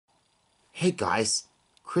Hey guys,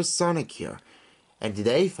 Chris Sonic here, and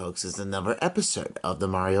today, folks, is another episode of the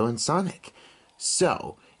Mario and Sonic.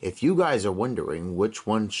 So, if you guys are wondering which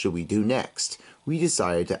one should we do next, we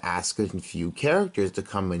decided to ask a few characters to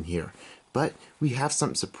come in here, but we have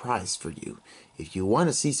some surprise for you. If you want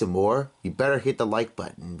to see some more, you better hit the like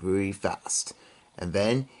button really fast. And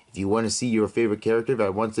then, if you want to see your favorite character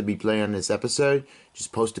that wants to be playing on this episode,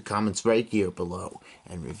 just post the comments right here below.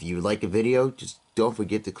 And if you like a video, just don't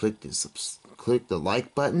forget to click the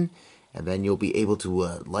like button, and then you'll be able to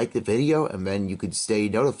like the video, and then you could stay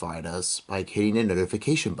notified us by hitting the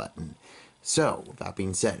notification button. So, with that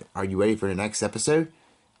being said, are you ready for the next episode?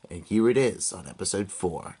 And here it is on episode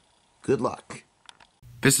 4. Good luck.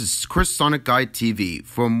 This is Chris Sonic Guide TV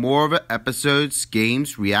for more of the episodes,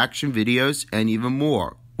 games, reaction videos, and even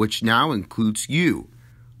more, which now includes you,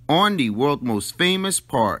 on the world's most famous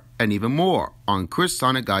part, and even more on Chris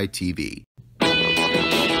Sonic Guide TV.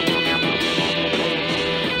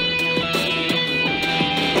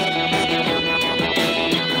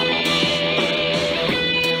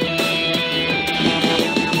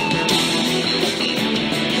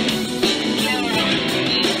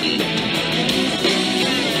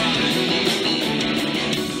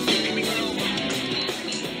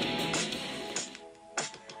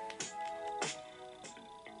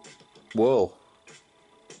 Well,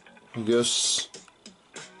 I guess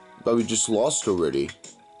that we just lost already.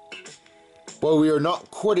 But we are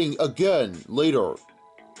not quitting again later.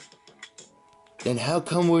 Then how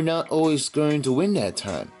come we're not always going to win that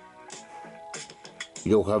time?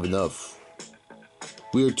 We don't have enough.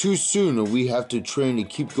 We are too soon and we have to train to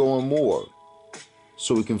keep going more.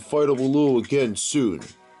 So we can fight a little again soon.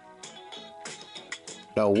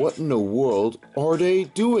 Now what in the world are they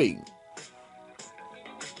doing?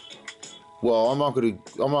 Well, I'm not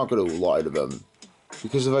gonna lie to them,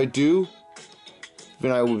 because if I do,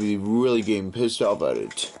 then I would be really getting pissed off at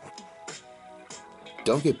it.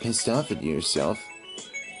 Don't get pissed off at yourself.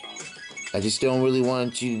 I just don't really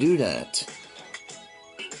want you to do that.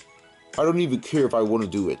 I don't even care if I want to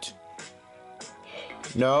do it.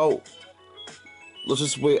 No. Let's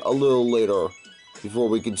just wait a little later before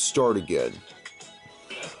we can start again.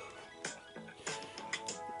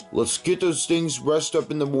 Let's get those things rest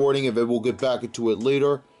up in the morning, and then we'll get back into it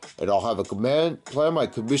later, and I'll have a plan my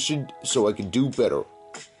commission so I can do better.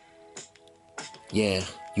 Yeah,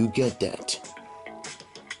 you get that.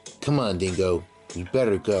 Come on, Dingo. You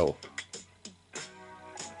better go.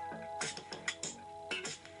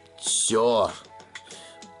 Sure.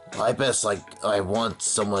 I want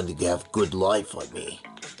someone to have good life like me.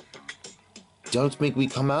 Don't make me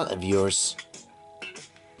come out of yours.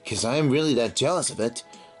 Because I am really that jealous of it.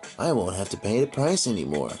 I won't have to pay the price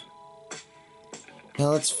anymore. Now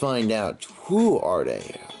let's find out, who are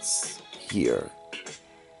they here?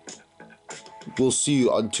 We'll see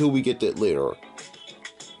until we get that later.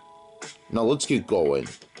 Now let's get going,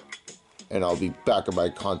 and I'll be back at my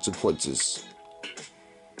consequences.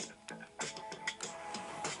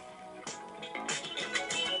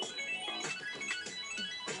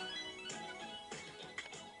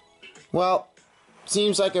 Well,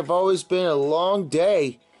 seems like it's always been a long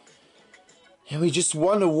day. And we just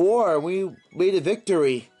won the war, and we made a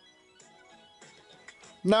victory.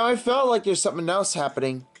 Now I felt like there's something else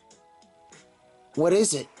happening. What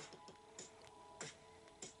is it?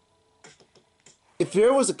 If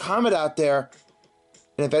there was a comet out there,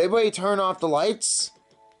 and if anybody turned off the lights,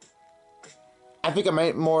 I think I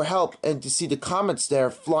might more help and to see the comets there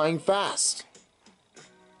flying fast.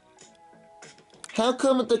 How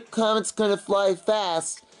come the comet's gonna fly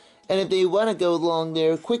fast, and if they want to go along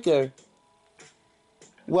there quicker?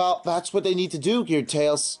 Well, that's what they need to do here,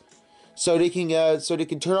 Tails. So they can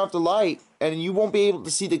turn off the light, and you won't be able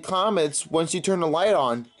to see the comets once you turn the light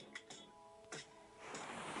on.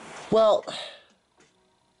 Well,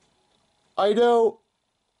 I know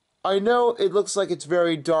it looks like it's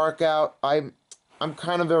very dark out. I'm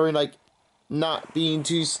kind of very not being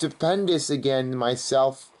too stupendous again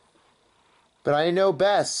myself. But I know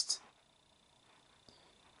best.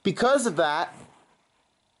 Because of that,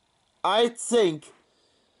 I think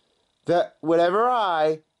that whenever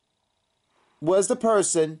I was the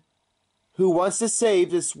person who wants to save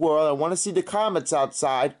this world and want to see the comets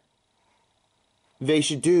outside, they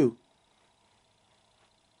should do.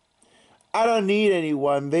 I don't need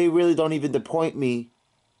anyone. They really don't even disappoint me.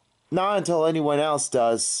 Not until anyone else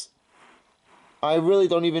does. I really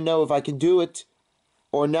don't even know if I can do it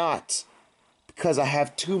or not, because I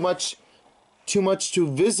have too much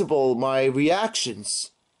to visible my reactions.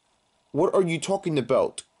 What are you talking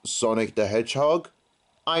about, Sonic the Hedgehog?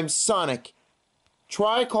 I'm Sonic.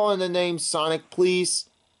 Try calling the name Sonic, please.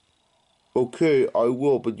 Okay, I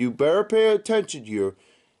will, but you better pay attention here.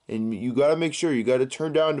 And you gotta make sure you gotta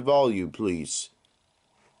turn down the volume, please.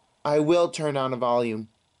 I will turn down the volume.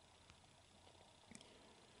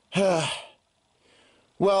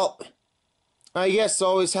 Well, I guess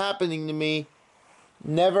always happening to me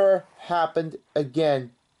never happened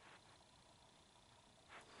again.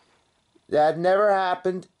 That never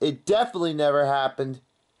happened. It definitely never happened.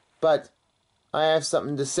 But I have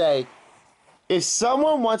something to say. If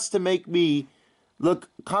someone wants to make me look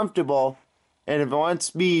comfortable and if it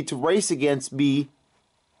wants me to race against me,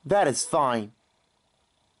 that is fine.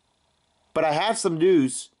 But I have some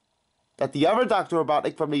news that the other Dr.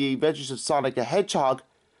 Robotnik from the Adventures of Sonic the Hedgehog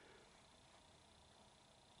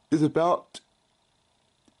is about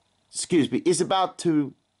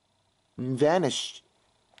to vanish.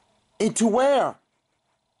 Into where?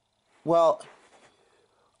 Well,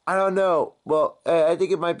 I don't know. Well, I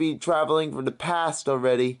think it might be traveling from the past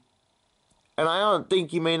already. And I don't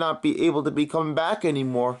think he may not be able to be coming back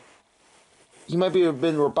anymore. He might have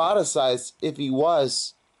been roboticized if he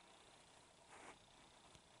was.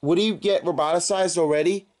 Would he get roboticized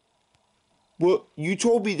already? Well, you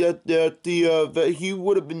told me that he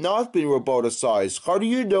would have not been roboticized. How do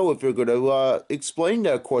you know if you're gonna explain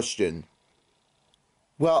that question?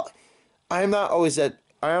 Well, I am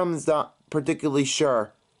not particularly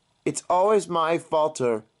sure. It's always my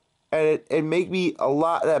falter, and it make me a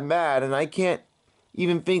lot that mad, and I can't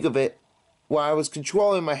even think of it while I was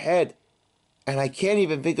controlling my head, and I can't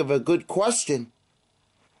even think of a good question.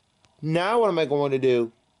 Now what am I going to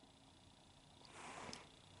do?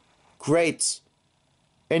 Great.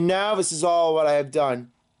 And now this is all what I have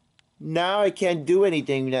done. Now I can't do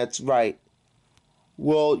anything that's right.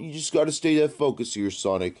 Well, you just gotta stay that focus here,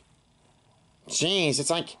 Sonic. Jeez, it's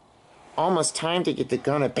like almost time to get the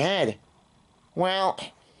gun to bed. Well,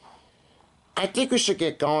 I think we should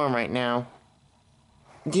get going right now.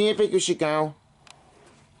 Do you think we should go?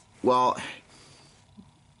 Well,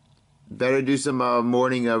 better do some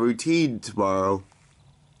morning routine tomorrow.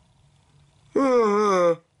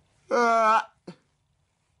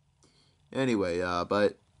 Anyway,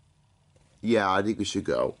 but yeah, I think we should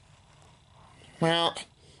go. Well,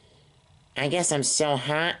 I guess I'm so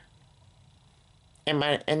hot. And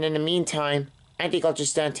in the meantime, I think I'll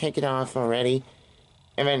just take it off already.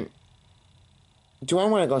 And then, do I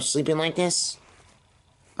want to go sleeping like this?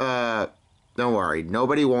 Don't worry.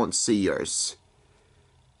 Nobody won't see yours.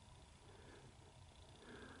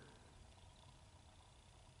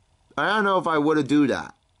 I don't know if I would do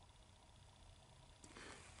that.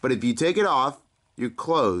 But if you take it off, your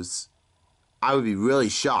clothes, I would be really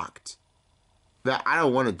shocked. But I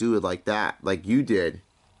don't want to do it like that, like you did.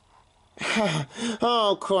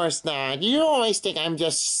 Oh, of course not. You always think I'm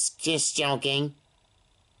just joking.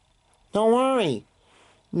 Don't worry.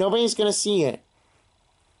 Nobody's gonna see it.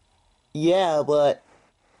 Yeah, but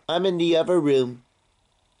I'm in the other room.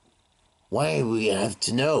 Why do we have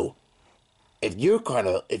to know? If you're kind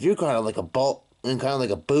of like a bulk and kind of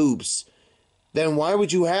like a boobs, then why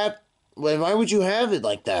would you have it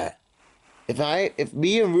like that? If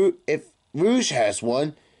Rouge has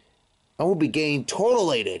one, I will be getting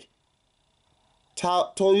totalated.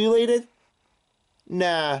 Totalated?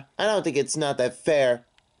 Nah, I don't think it's not that fair.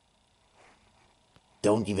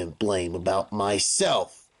 Don't even blame about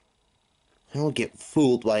myself. I don't get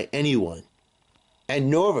fooled by anyone. And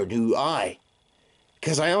nor do I.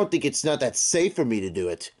 Because I don't think it's not that safe for me to do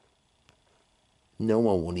it. No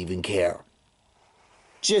one won't even care.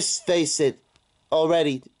 Just face it.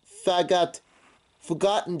 Already,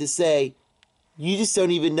 forgotten to say, you just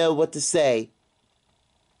don't even know what to say.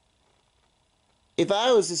 If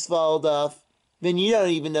I was just followed off, then you don't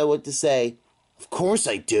even know what to say. Of course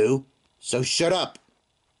I do. So shut up.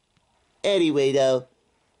 Anyway, though,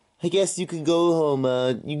 I guess you can go home.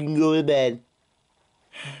 You can go to bed.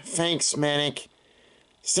 Thanks, Manic.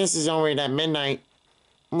 Since it's already at midnight,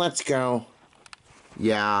 let's go.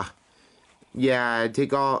 Yeah. Yeah,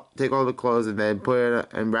 take all the clothes and then put it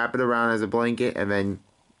and wrap it around as a blanket and then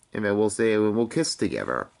we'll kiss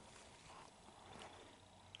together.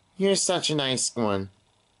 You're such a nice one.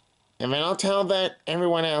 And then I'll tell that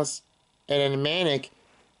everyone else, and then Manic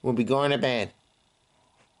will be going to bed.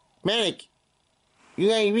 Manic,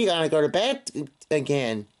 we gotta go to bed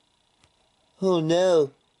again. Oh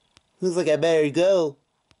no. Looks like I better go.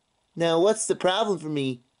 Now what's the problem for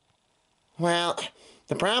me? Well,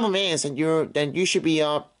 the problem is that you should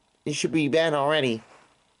be bed already.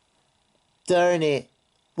 Darn it.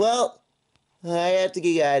 Well, I have to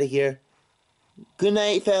get out of here. Good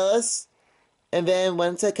night, fellas. And then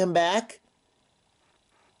once I come back,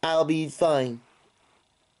 I'll be fine.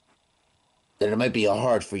 then it might be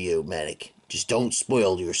hard for you, Manic. Just don't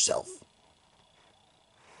spoil yourself.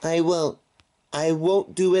 I won't. I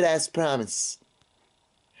won't do it as promised.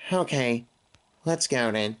 Okay, let's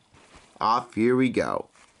go then. Off here we go.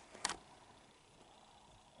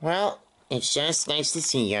 Well, it's just nice to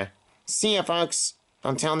see you. See ya, folks.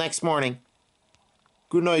 Until next morning.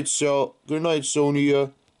 Good night, Good night,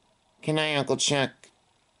 Sonia. Good night, Uncle Chuck.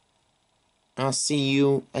 I'll see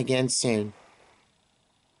you again soon.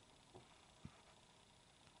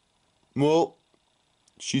 Well,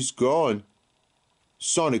 she's gone.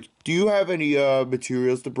 Sonic, do you have any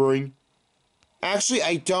materials to bring? Actually,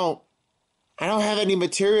 I don't. I don't have any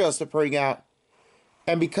materials to bring out.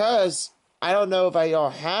 And because I don't know if I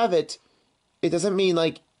don't have it, it doesn't mean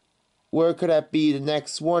like where could that be the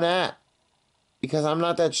next one at? Because I'm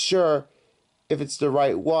not that sure if it's the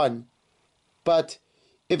right one. But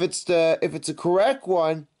if it's a correct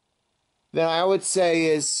one, then I would say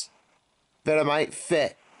is that it might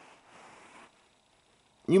fit.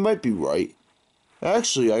 You might be right.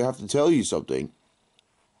 Actually, I have to tell you something.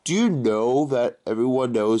 Do you know that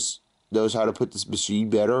everyone knows how to put this machine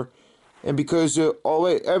better? And because oh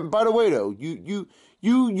wait, and by the way though, you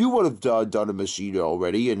would have done a machine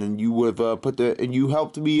already, and then you would have you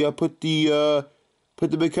helped me put the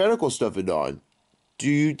mechanical stuff in on. Do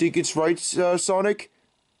you think it's right, Sonic?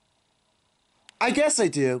 I guess I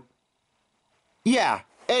do. Yeah.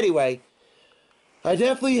 Anyway, I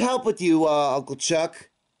definitely help with you, Uncle Chuck.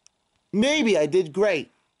 Maybe I did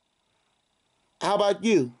great. How about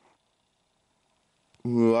you?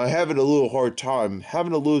 I having a little hard time,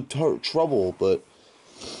 having a little trouble, but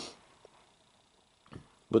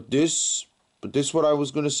this what I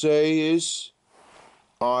was gonna say is,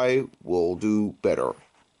 I will do better.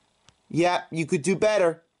 Yeah, you could do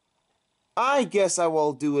better. I guess I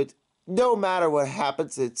will do it. No matter what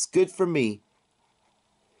happens, it's good for me.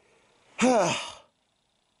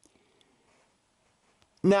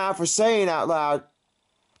 Now, for saying out loud,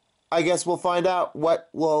 I guess we'll find out what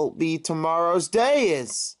will be tomorrow's day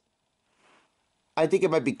is. I think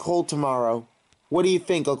it might be cold tomorrow. What do you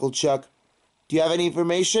think, Uncle Chuck? Do you have any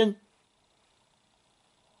information?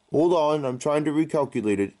 Hold on, I'm trying to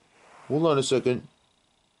recalculate it. Hold on a second.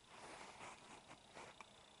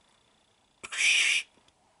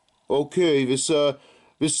 Okay,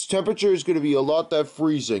 this temperature is going to be a lot that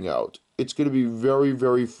freezing out. It's going to be very,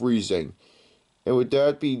 very freezing. And with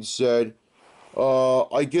that being said,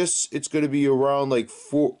 I guess it's going to be around like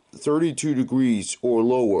 32 degrees or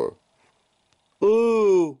lower.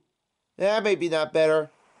 Ooh, that may be not better.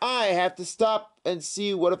 I have to stop and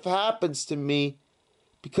see what happens to me.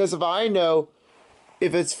 Because if I know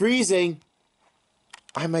if it's freezing,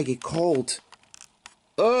 I might get cold.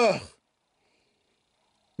 Ugh.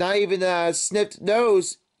 Not even a sniffed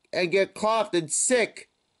nose and get coughed and sick.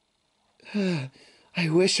 I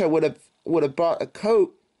wish I would have brought a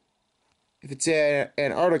coat if it's in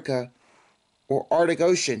Antarctica or Arctic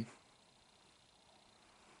Ocean.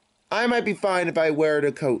 I might be fine if I wear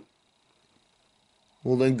the coat.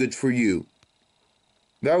 Well, then good for you.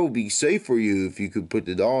 That would be safe for you if you could put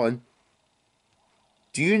it on.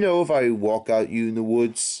 Do you know if I walk out you in the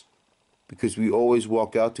woods? Because we always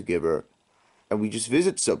walk out together. And we just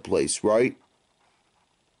visit someplace, right?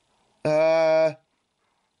 Yeah,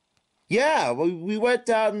 we went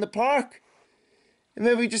out in the park. And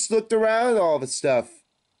then we just looked around at all the stuff.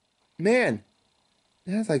 Man,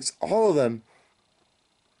 that likes all of them.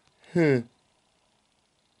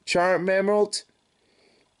 Charm Emerald,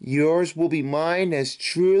 yours will be mine as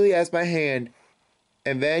truly as my hand.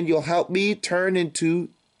 And then you'll help me turn into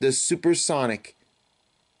the Supersonic.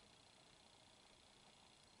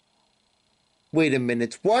 Wait a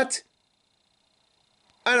minute, what?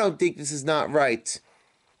 I don't think this is not right.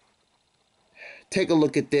 Take a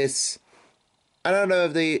look at this. I don't know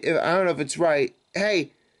if it's right.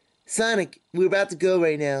 Hey, Sonic, we're about to go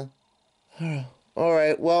right now. All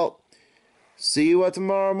right, well, see you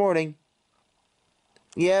tomorrow morning.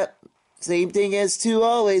 Yep, same thing as two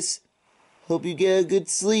always. Hope you get a good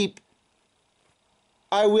sleep.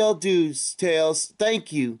 I will do, Tails.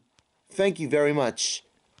 Thank you. Thank you very much.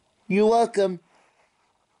 You're welcome.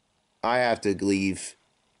 I have to leave.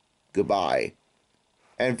 Goodbye.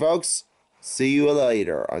 And folks, see you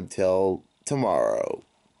later until tomorrow.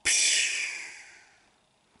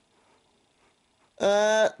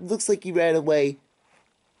 Looks like he ran away.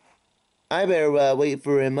 I better wait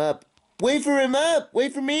for him up. Wait for him up!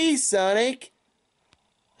 Wait for me, Sonic!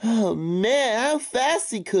 Oh man, how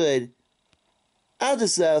fast he could! I'll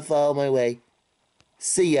just follow my way.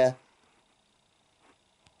 See ya.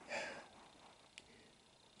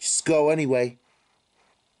 Just go anyway.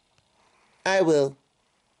 I will.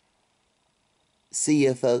 See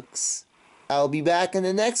ya, folks. I'll be back in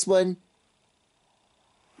the next one.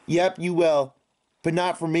 Yep, you will. But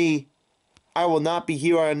not for me. I will not be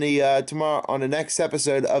here on the tomorrow on the next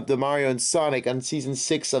episode of the Mario and Sonic on season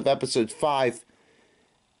 6 of episode 5.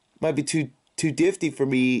 Might be too difty for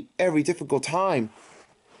me every difficult time.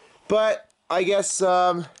 But I guess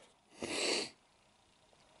looks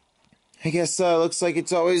like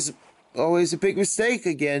it's always a big mistake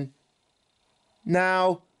again.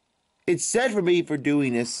 Now, it's sad for me for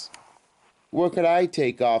doing this. Where could I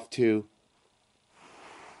take off to?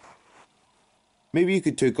 Maybe you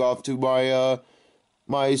could take off to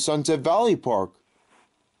my Sunset Valley Park.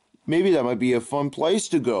 Maybe that might be a fun place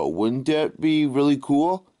to go. Wouldn't that be really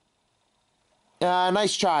cool?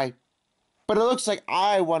 Nice try. But it looks like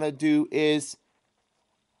I want to do is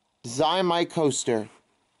design my coaster.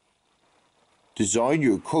 Design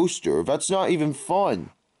your coaster? That's not even fun.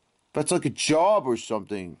 That's like a job or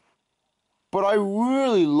something. But I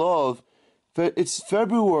really love that it's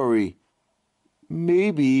February.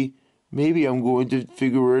 Maybe I'm going to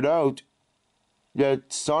figure it out.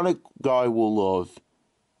 That Sonic guy will love.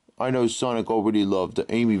 I know Sonic already loved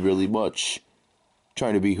Amy really much.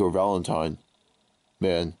 Trying to be her Valentine.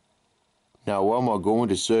 Man. Now what am I going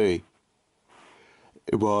to say?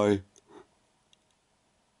 Am I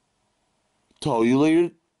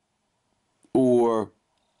tolerated? Or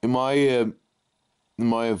am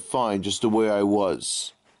I fine just the way I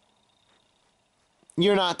was?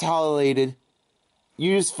 You're not tolerated.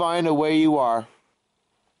 You just find the way you are.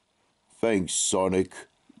 Thanks, Sonic.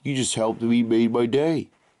 You just helped me make my day.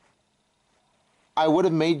 I would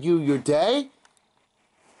have made you your day?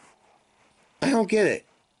 I don't get it.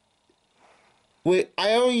 Wait,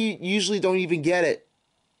 I usually don't even get it.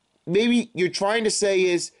 Maybe you're trying to say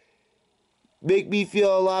is make me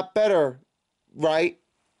feel a lot better, right?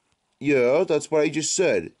 Yeah, that's what I just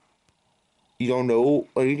said. You don't know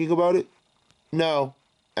anything about it? No.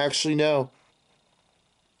 Actually, no.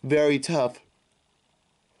 Very tough.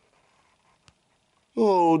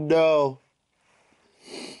 Oh no.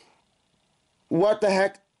 What the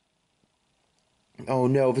heck? Oh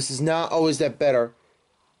no, this is not always that better.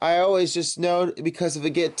 I always just know because if I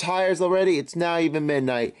get tired already, it's now even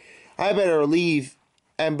midnight. I better leave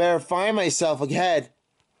and better find myself ahead.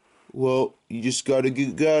 Well, you just gotta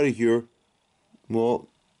get out of here. Well,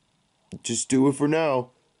 just do it for now.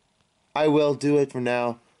 I will do it for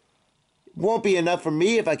now. It won't be enough for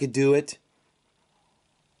me if I could do it.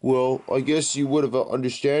 Well, I guess you would have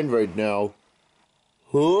understand right now.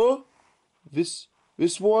 Huh? This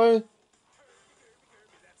one?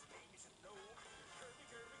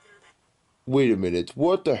 Wait a minute,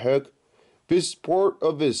 what the heck? This part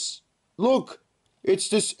of this. Look! It's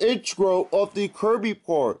this intro of the Kirby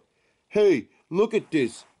part. Hey, look at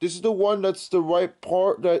this. This is the one that's the right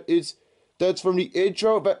part that's from the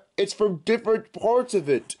intro, but it's from different parts of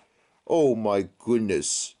it. Oh my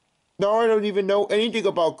goodness. Now I don't even know anything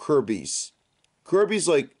about Kirby's. Kirby's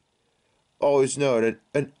like always known,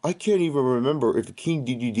 and I can't even remember if King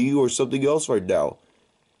Dedede or something else right now.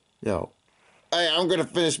 No. Hey, I'm gonna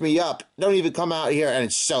finish me up. Don't even come out here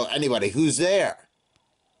and show anybody who's there.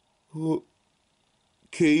 Who?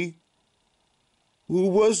 Key? Who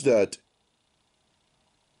was that?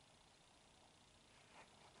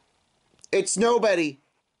 It's nobody.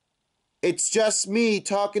 It's just me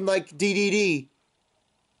talking like DDD.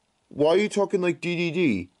 Why are you talking like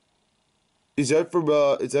DDD? Is that from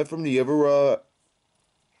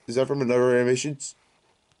another animations?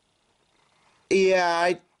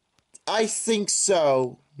 Yeah, I think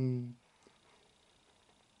so.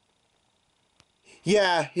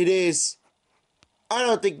 Yeah, it is. I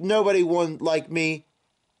don't think nobody won like me.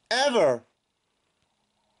 Ever.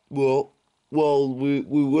 Well, we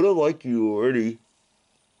would have liked you already.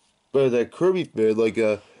 But that Kirby fan, like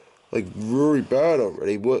really bad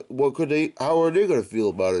already. How are they gonna feel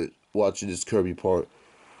about it watching this Kirby part?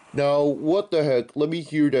 Now, what the heck? Let me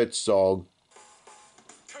hear that song.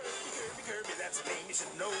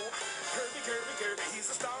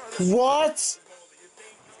 What?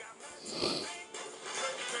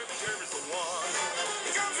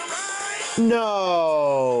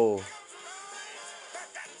 No.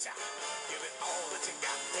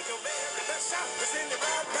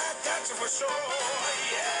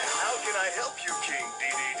 How can I help you, King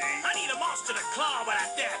Dedede? I need a monster to claw with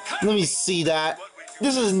that. Let me see that.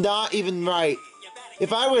 This is not even right.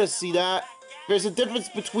 If I were to see that, there's a difference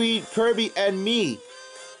between Kirby and me.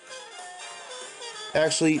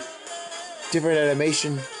 Actually, different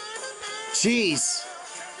animation. Jeez.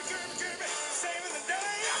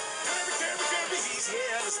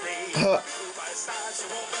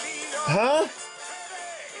 Huh?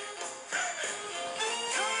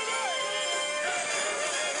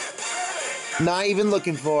 Not even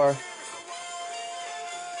looking for.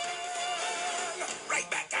 Right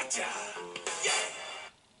back at ya. Yeah.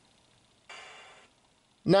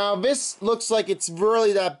 Now, this looks like it's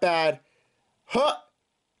really that bad. Huh?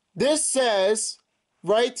 This says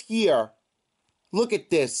right here. Look at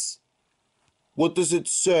this. What does it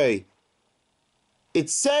say? It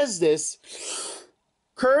says this.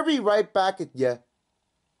 Kirby right back at ya.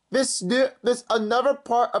 This another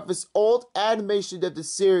part of this old animation of the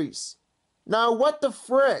series. Now what the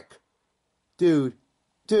frick? Dude.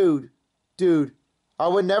 I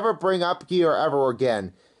would never bring up here ever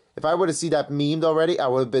again. If I would have seen that memed already, I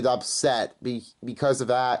would have been upset because of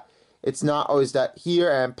that. It's not always that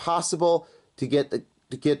here and possible to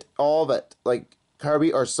get all of it, like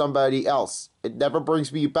Kirby or somebody else. It never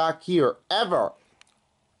brings me back here, ever.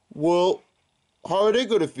 Well, how are they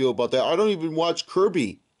gonna feel about that? I don't even watch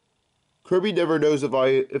Kirby. Kirby never knows if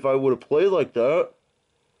I would have played like that.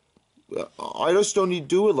 I just don't need to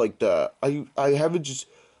do it like that. I haven't just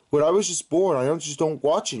when I was just born. I just don't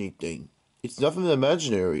watch anything. It's nothing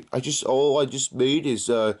imaginary. All I just made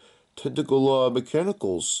is tentacle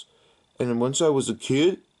mechanicals, and once I was a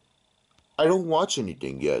kid, I don't watch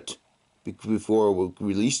anything yet before we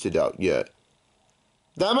released it out yet.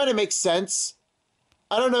 That might make sense.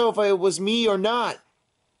 I don't know if it was me or not,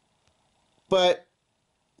 but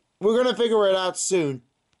we're gonna figure it out soon.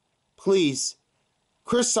 Please.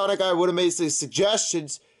 Chris Sonic, I would have made some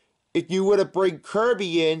suggestions if you would have bring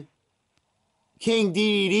Kirby in, King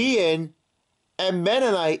Dedede in, and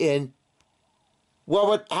Mennonite in.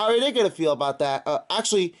 Well, how are they gonna feel about that?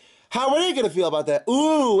 Actually, how are they gonna feel about that?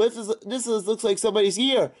 Ooh, this looks like somebody's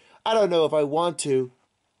here. I don't know if I want to.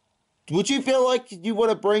 Would you feel like you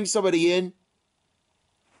want to bring somebody in?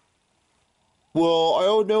 Well, I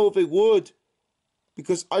don't know if it would,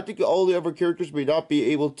 because I think all the other characters may not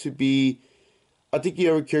be able to be. I think the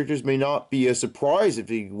other characters may not be a surprise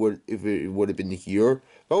if it would have been here.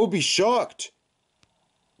 I would be shocked.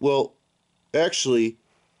 Well, actually,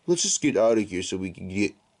 let's just get out of here so we can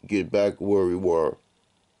get back where we were.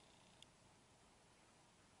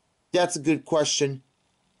 That's a good question.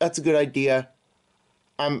 That's a good idea.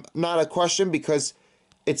 I'm not a question because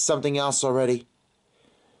it's something else already.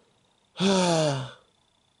 I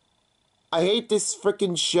hate this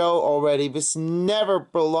freaking show already. This never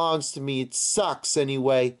belongs to me. It sucks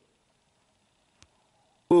anyway.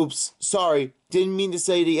 Oops, sorry. Didn't mean to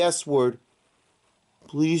say the S word.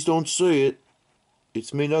 Please don't say it.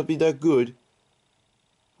 It may not be that good.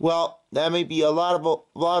 Well, that may be a lot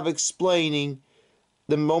of explaining.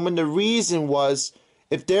 The reason was,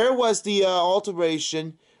 if there was the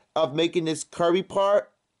alteration of making this Kirby part,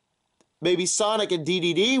 maybe Sonic and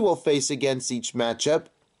Dedede will face against each matchup.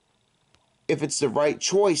 If it's the right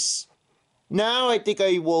choice. Now I think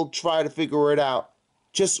I will try to figure it out.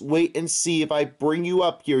 Just wait and see if I bring you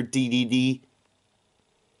up here, Dedede.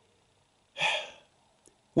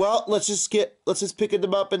 Well, let's just pick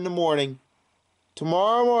them up in the morning.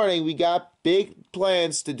 Tomorrow morning we got big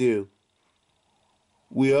plans to do.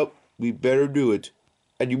 Yep, we better do it.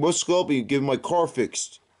 And you must help me get my car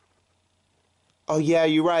fixed. Oh yeah,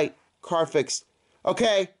 you're right. Car fixed.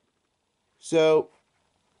 Okay. So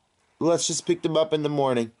let's just pick them up in the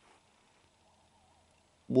morning.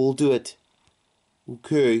 We'll do it.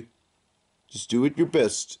 Okay. Just do it your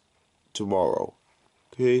best tomorrow.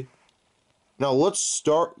 Okay? Now let's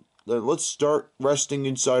start resting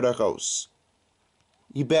inside our house.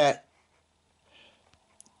 You bet.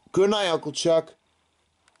 Good night, Uncle Chuck.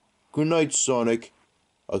 Good night, Sonic.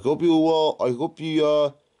 I hope you'll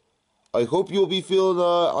be feeling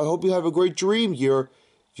I hope you have a great dream here.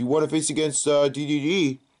 If you want to face against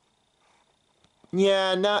Dedede.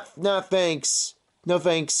 Yeah, not thanks. No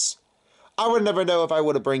thanks. I would never know if I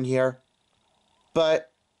would have bring here.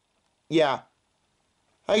 But, yeah.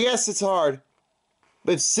 I guess it's hard.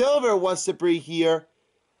 But if Silver wants to bring here,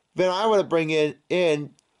 then I want to bring in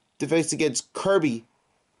to face against Kirby.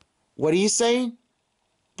 What are you saying?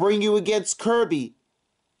 Bring you against Kirby.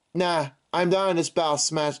 Nah, I'm not in this Battle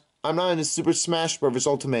Smash. I'm not in this Super Smash Bros.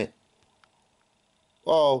 Ultimate.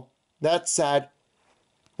 Oh, that's sad.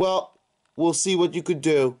 Well, we'll see what you could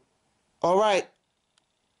do. Alright.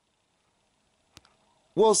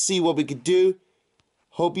 We'll see what we could do.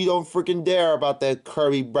 Hope you don't freaking dare about that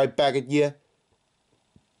Kirby right back at you.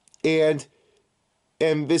 And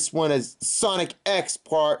this one is Sonic X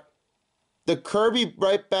part. The Kirby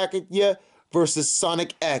right back at you versus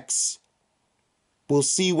Sonic X. We'll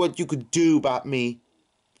see what you could do about me.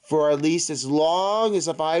 For at least as long as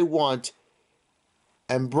if I want.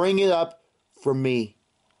 And bring it up for me.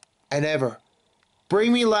 And ever.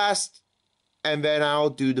 Bring me last. And then I'll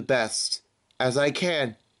do the best. As I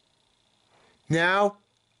can. Now,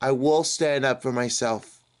 I will stand up for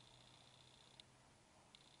myself.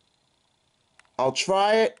 I'll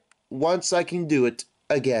try it once I can do it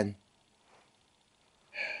again.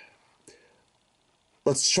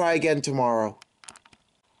 Let's try again tomorrow.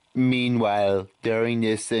 Meanwhile, during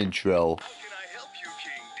this intro. How can I help you,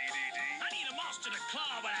 King Dedede? I need a monster to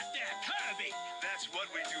claw with that there Kirby. That's what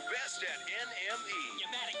we do best at NME. You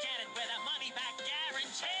better get it with a money-back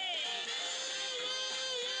guarantee.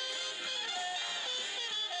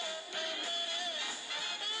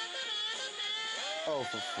 Oh,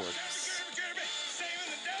 for forks. Kirby,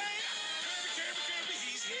 saving the day. Kirby,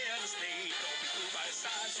 he's here to stay. Don't be fooled by his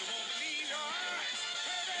size, you won't believe your eyes.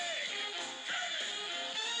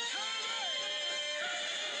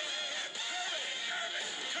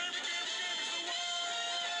 Kirby's the one.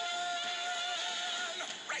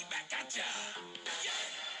 Right back at ya. Yeah.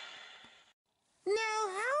 Now,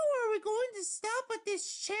 how are we going to stop with this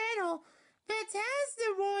channel that has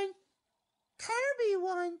the one Kirby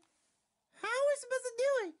one? How are we supposed to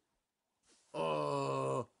do it?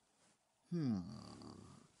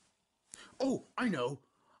 Oh, I know.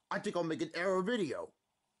 I think I'll make an error video.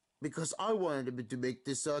 Because I wanted him to make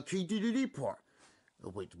this King Dedede part. Oh,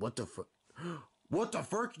 wait, what the fuck? What the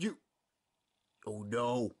fuck? You... Oh,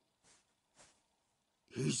 no.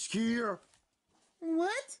 He's here.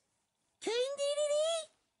 What? King Dedede?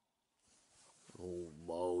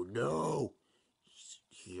 Oh, no. He's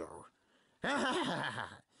here.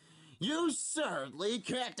 You certainly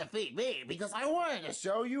can't defeat me because I wanted to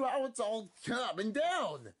show you how it's all coming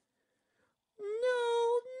down. No.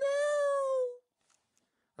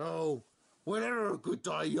 Oh, whatever could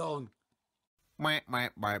die young.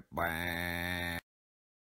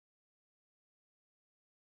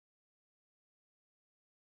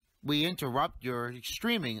 We interrupt your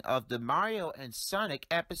streaming of the Mario and Sonic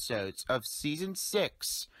episodes of Season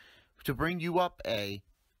 6 to bring you up a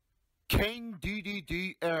King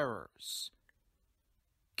Dedede errors.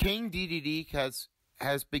 King Dedede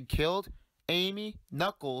has been killed. Amy,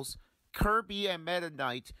 Knuckles, Kirby, and Meta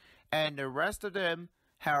Knight, and the rest of them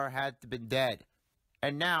had been dead.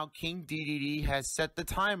 And now King Dedede has set the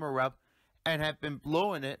timer up and have been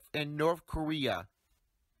blowing it in North Korea.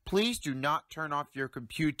 Please do not turn off your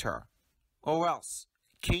computer, or else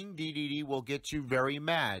King Dedede will get you very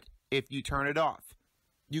mad if you turn it off.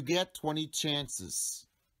 You get 20 chances.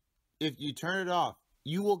 If you turn it off,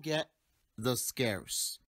 you will get the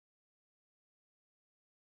scares.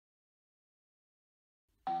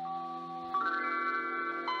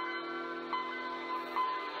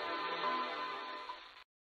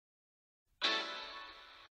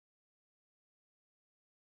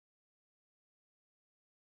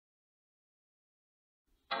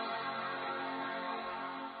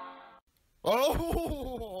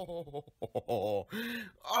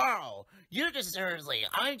 Oh, you just seriously,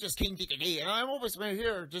 I'm just King Dedede, and I'm always been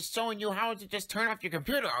here just showing you how to just turn off your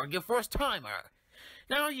computer on your first timer.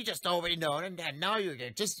 Now you just already know it, and then now I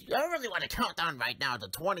really want to count down right now to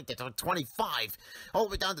 20 to 25, all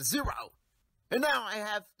the way down to 0. And now I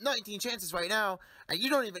have 19 chances right now, and you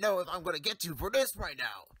don't even know if I'm going to get to for this right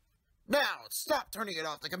now. Now, stop turning it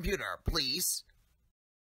off the computer, please.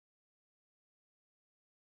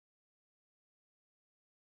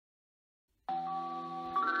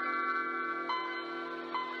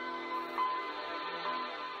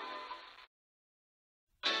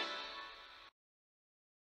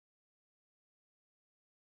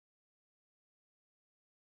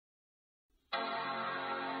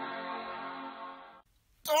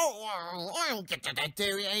 Oh, I don't get to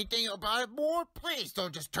tell you anything about it more. Please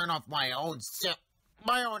don't just turn off my own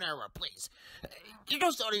error, please. You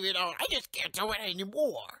just don't even know. I just can't do it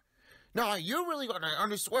anymore. Now, you're really going to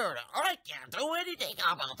underswear that I can't do anything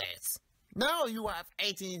about this. Now you have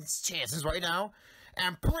 18 chances right now,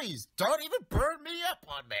 and please don't even burn me up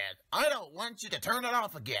on that. I don't want you to turn it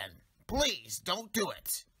off again. Please don't do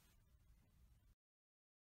it.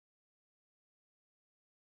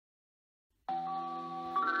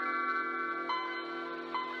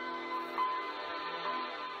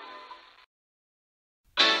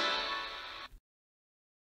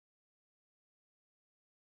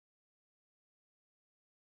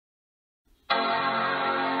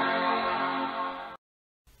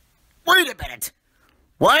 Wait a minute.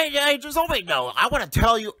 Why did I just only know? I want to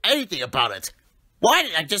tell you anything about it. Why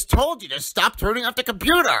did I just told you to stop turning off the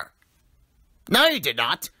computer? No, you did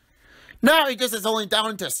not. Now he just is only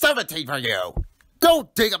down to 17 for you.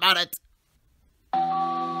 Don't think about it.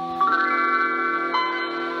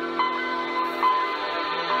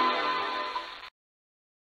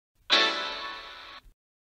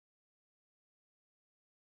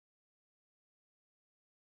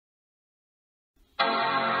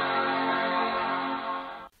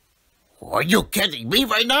 Are you kidding me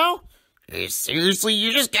right now? Seriously,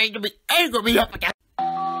 you're just going to be angry me up again?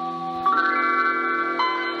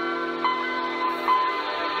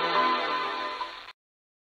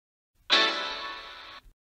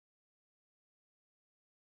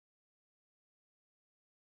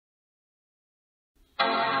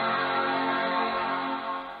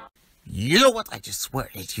 You know what? I just swear,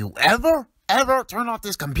 if you ever turn off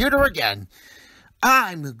this computer again,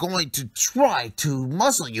 I'm going to try to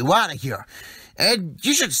muscle you out of here. And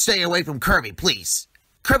you should stay away from Kirby, please.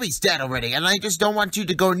 Kirby's dead already, and I just don't want you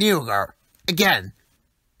to go near her. Again.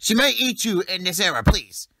 She may eat you in this era,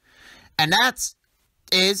 please. And that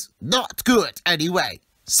is not good, anyway.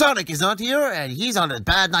 Sonic is not here, and he's on his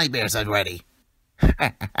bad nightmares already.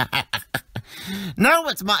 Now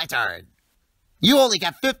it's my turn. You only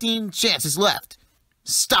got 15 chances left.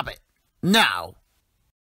 Stop it. Now.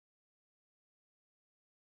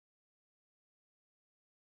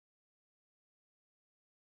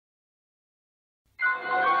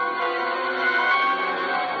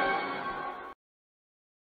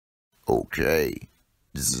 Okay.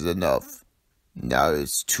 This is enough. Now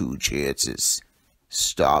it's 2 chances.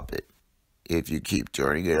 Stop it. If you keep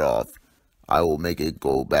turning it off, I will make it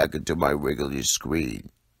go back into my regular screen.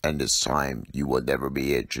 And this time, you will never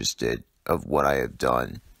be interested of what I have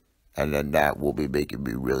done. And then that will be making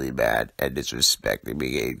me really mad and disrespecting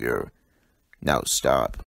behavior. Now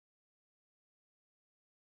stop.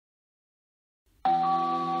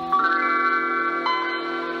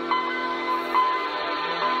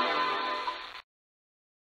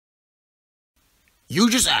 You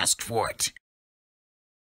just asked for it.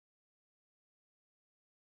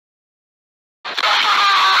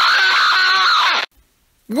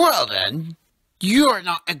 Well then, you're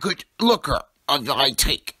not a good looker, I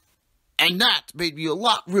take. And that made me a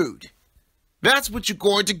lot rude. That's what you're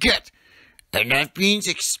going to get. And that means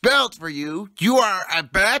expelled for you. You are a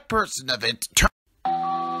bad person of it.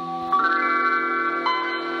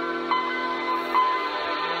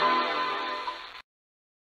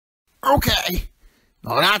 Okay.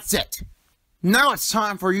 Well, that's it. Now it's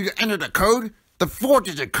time for you to enter the code, the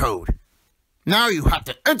 4-digit code. Now you have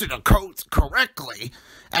to enter the codes correctly,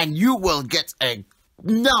 and you will get a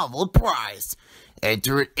novel prize.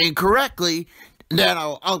 Enter it incorrectly, then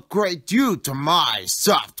I'll upgrade you to my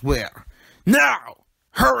software. Now,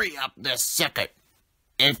 hurry up this second.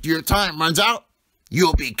 If your time runs out,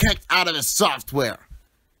 you'll be kicked out of the software.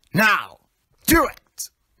 Now, do it.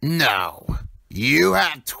 Now, you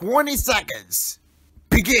have 20 seconds.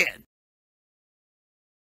 Begin.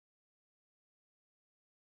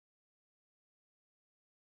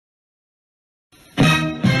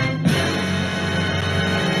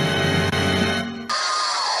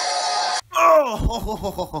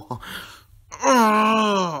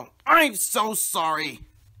 Oh, I'm so sorry.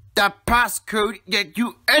 The passcode that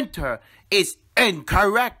you enter is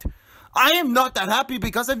incorrect. I am not that happy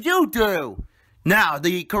because of you two. Now,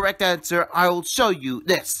 the correct answer, I will show you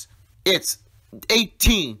this. It's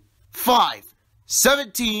 18, 5,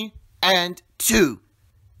 17, and 2.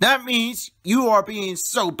 That means you are being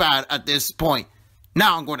so bad at this point.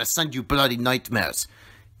 Now I'm going to send you bloody nightmares.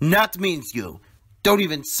 That means you. Don't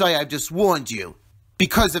even say I just warned you.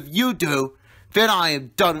 Because if you do, then I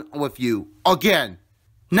am done with you again.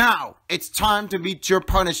 Now, it's time to meet your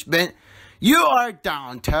punishment. You are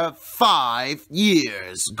down to 5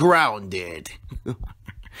 years grounded.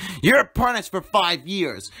 You're punished for 5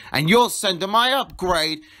 years, and you'll send to my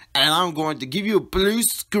upgrade, and I'm going to give you a blue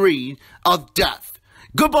screen of death.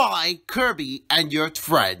 Goodbye, Kirby and your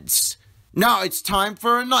friends. Now it's time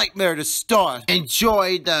for a nightmare to start.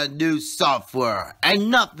 Enjoy the new software and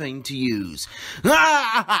nothing to use.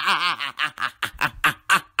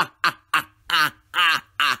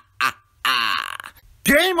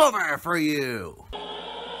 Game over for you.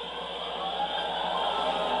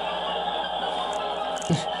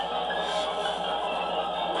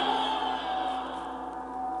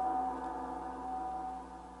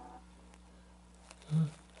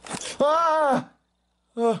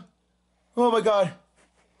 Oh my god.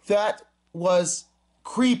 That was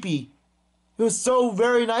creepy. It was so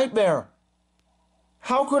very nightmare.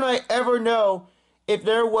 How can I ever know if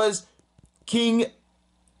there was King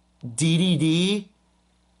Dedede?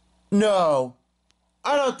 No.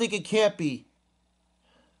 I don't think it can't be.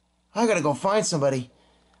 I gotta go find somebody.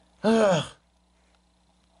 There's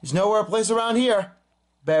nowhere a place around here.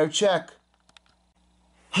 Better check.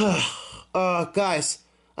 Guys,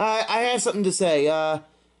 I have something to say.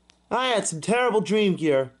 I had some terrible dream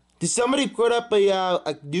gear. Did somebody put up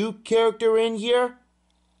a new character in here?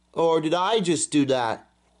 Or did I just do that?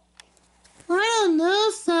 I don't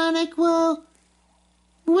know, Sonic. Well,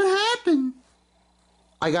 What happened?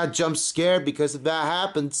 I got jump scared because if that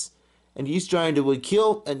happens, and he's trying to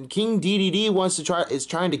kill, and King Dedede is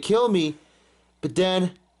trying to kill me, but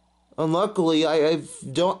then, unluckily, I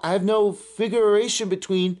have no figuration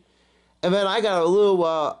between, and then I got a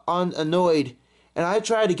little annoyed, and I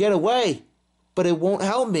tried to get away, but it won't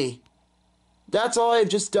help me. That's all I've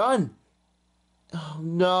just done. Oh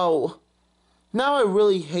no. Now I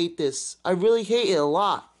really hate this. I really hate it a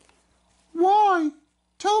lot. Why?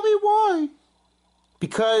 Tell me why.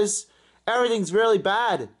 Because everything's really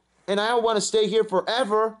bad, and I don't want to stay here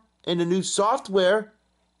forever in the new software.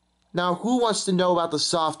 Now, who wants to know about the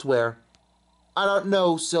software? I don't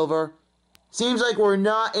know, Silver. Seems like we're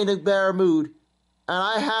not in a better mood, and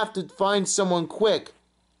I have to find someone quick.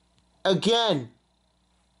 Again.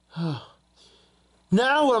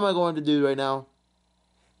 Now what am I going to do right now?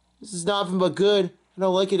 This is nothing but good. I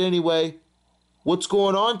don't like it anyway. What's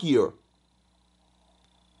going on here?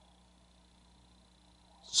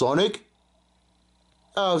 Sonic?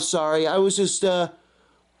 Oh, sorry. I was just, I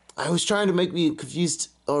was trying to make me confused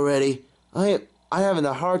already. I having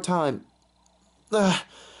a hard time.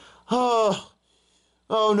 Oh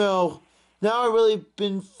no. Now I really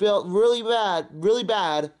felt really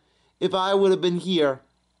bad if I would have been here.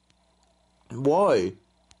 Why?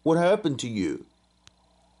 What happened to you?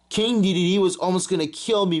 King Dedede was almost gonna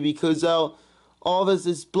kill me because all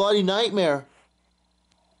this bloody nightmare.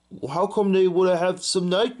 How come they would have some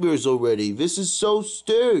nightmares already? This is so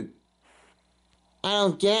stupid. I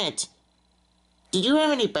don't get. Did you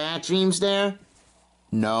have any bad dreams there?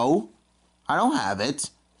 No, I don't have it.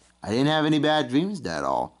 I didn't have any bad dreams at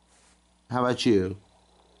all. How about you?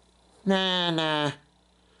 Nah.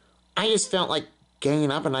 I just felt like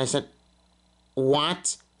getting up and I said,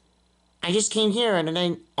 what? I just came here and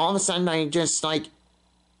then all of a sudden I just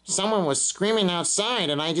someone was screaming outside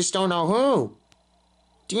and I just don't know who.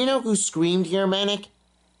 Do you know who screamed here, Manic?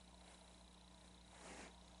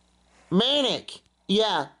 Manic!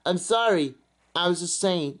 Yeah, I'm sorry. I was just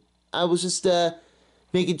saying. I was just,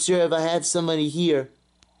 making sure if I had somebody here.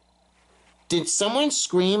 Did someone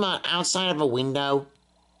scream outside of a window?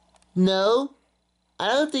 No. I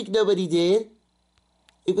don't think nobody did.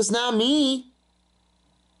 It was not me.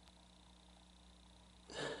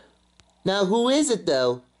 Now, who is it,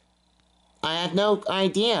 though? I have no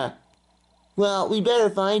idea. Well, we better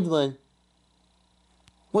find one.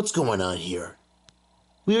 What's going on here?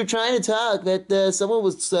 We were trying to talk that someone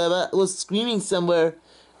was screaming somewhere,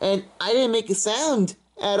 and I didn't make a sound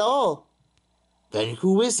at all. Then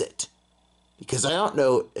who is it? Because I don't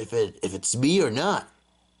know if it's me or not.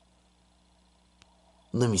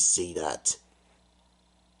 Let me see that.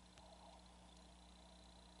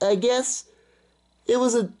 I guess it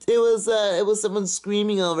was someone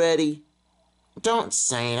screaming already. Don't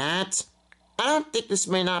say that. I don't think this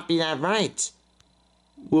may not be that right.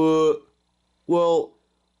 Well,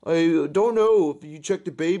 I don't know. Have you checked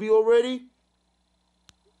the baby already?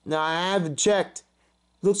 No, I haven't checked.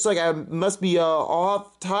 Looks like I must be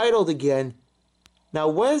off-titled again. Now,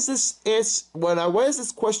 what is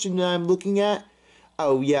this question that I'm looking at?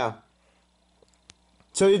 Oh, yeah.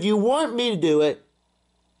 So if you want me to do it,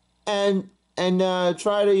 and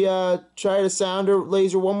try the sounder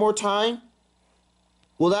laser one more time,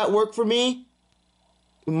 will that work for me?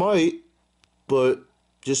 It might, but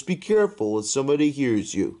just be careful if somebody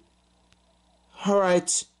hears you.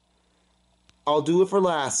 Alright. I'll do it for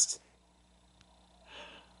last.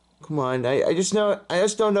 Come on, I just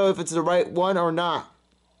don't know if it's the right one or not.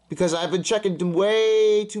 Because I've been checking to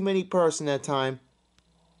way too many person that time.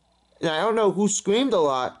 And I don't know who screamed a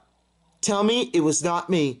lot. Tell me it was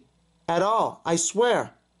not me. At all, I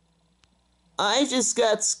swear. I just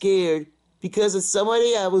got scared because of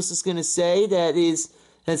somebody I was just gonna say that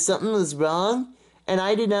something was wrong, and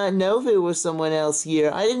I did not know if it was someone else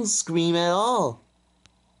here. I didn't scream at all.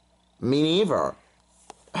 Me neither.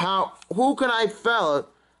 Who could I found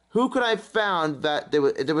that there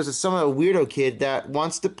was a weirdo kid that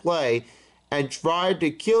wants to play and tried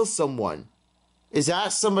to kill someone? Is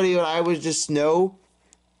that somebody that I would just know?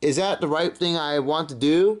 Is that the right thing I want to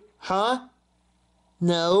do? Huh?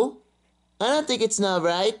 No. I don't think it's not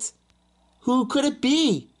right. Who could it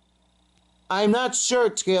be? I'm not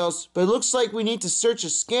sure, Tails, but it looks like we need to search a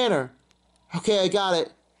scanner. Okay, I got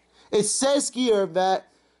it. It says here that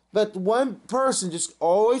one person just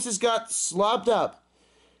got slobbed up.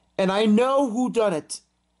 And I know who done it.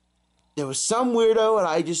 There was some weirdo and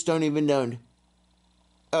I just don't even know.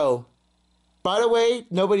 Oh. By the way,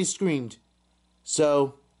 nobody screamed.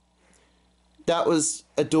 So, that was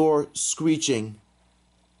a door screeching.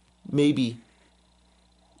 Maybe.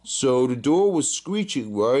 So the door was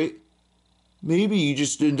screeching, right? Maybe you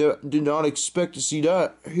just did not expect to see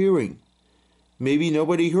that hearing. Maybe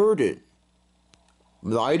nobody heard it.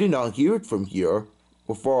 I did not hear it from here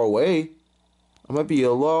or far away. I might be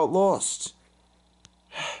a lot lost.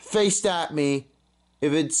 Face at me.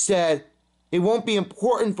 If it said, it won't be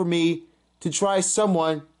important for me to try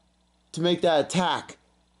someone to make that attack.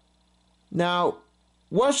 Now,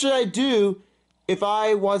 what should I do if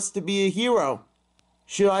I wants to be a hero?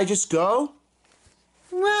 Should I just go?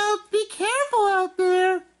 Well, be careful out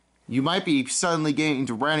there. You might be suddenly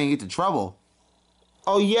running into trouble.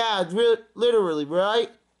 Oh yeah, literally, right?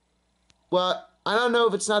 Well, I don't know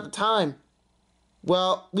if it's not the time.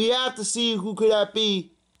 Well, we have to see who could that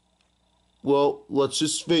be. Well, let's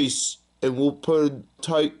just face, and we'll put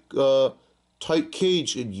a tight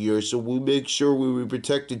cage in here, so we'll make sure we're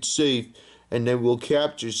protected safe, and then we'll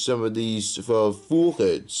capture some of these fool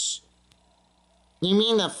heads. You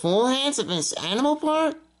mean the fool heads of this animal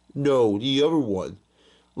park? No, the other one.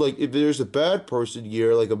 Like, if there's a bad person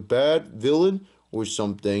here, like a bad villain or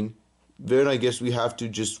something, then I guess we have to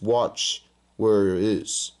just watch where it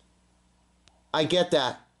is. I get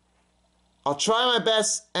that. I'll try my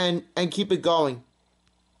best and keep it going.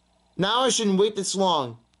 Now I shouldn't wait this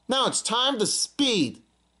long. Now it's time to speed.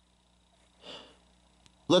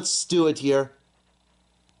 Let's do it here.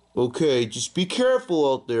 Okay, just be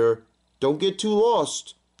careful out there. Don't get too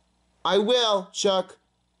lost. I will, Chuck.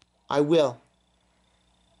 I will.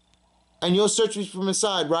 And you'll search me from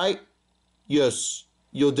inside, right? Yes,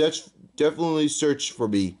 you'll definitely search for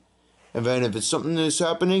me. And then if it's something that's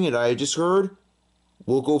happening and I just heard,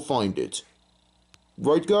 we'll go find it.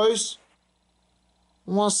 Right, guys?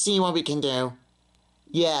 We'll see what we can do.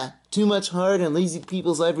 Yeah, too much heart and lazy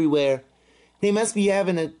peoples everywhere. They must be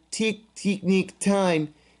having a technique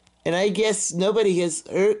time, and I guess nobody is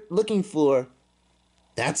looking for.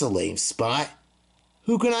 That's a lame spot.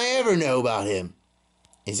 Who can I ever know about him?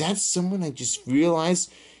 Is that someone I just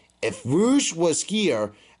realized? If Rouge was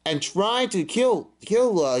here and tried to kill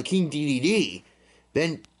King Dedede,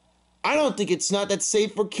 then I don't think it's not that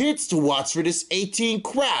safe for kids to watch for this 18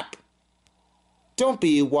 crap. Don't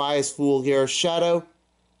be a wise fool here, Shadow.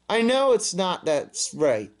 I know it's not that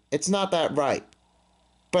right. It's not that right.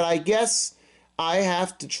 But I guess I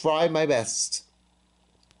have to try my best.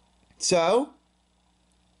 So,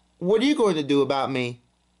 what are you going to do about me?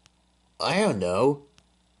 I don't know.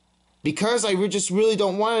 Because I just really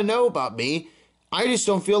don't want to know about me, I just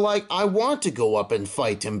don't feel like I want to go up and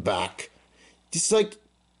fight him back. Just like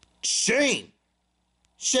Shane.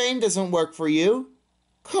 Shane doesn't work for you.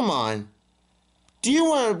 Come on. Do you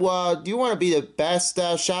want to be the best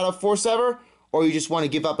Shadow Force ever, or you just want to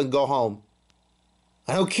give up and go home?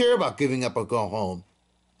 I don't care about giving up or go home.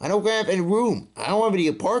 I don't have any room. I don't have any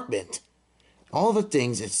apartment. All the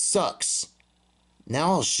things, it sucks.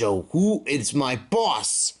 Now I'll show who is my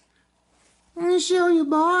boss. Let me show you,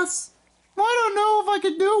 boss. I don't know if I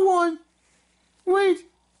could do one. Wait,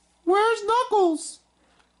 where's Knuckles?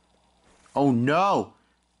 Oh no!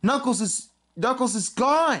 Knuckles is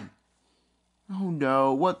gone! Oh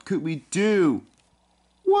no, what could we do?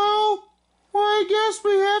 Well, I guess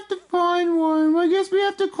we have to find one. I guess we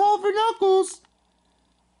have to call for Knuckles.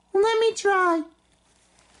 Let me try.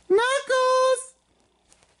 Knuckles!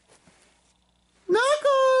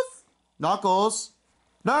 Knuckles! Knuckles?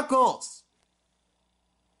 Knuckles!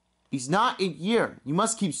 He's not in here. You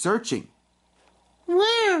must keep searching.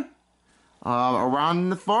 Where? Around in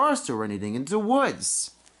the forest or anything, in the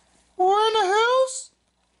woods. Or in the house?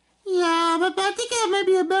 Yeah, but I think that might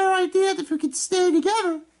be a better idea if we could stay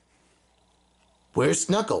together. Where's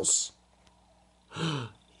Knuckles?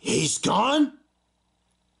 He's gone?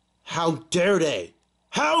 How dare they?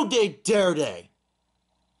 How dare they?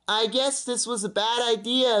 I guess this was a bad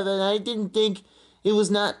idea, and I didn't think it was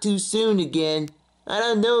not too soon again. I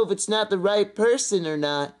don't know if it's not the right person or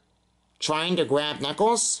not. Trying to grab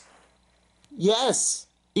Knuckles? Yes,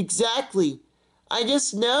 exactly. I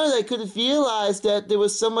just know that I could have realized that there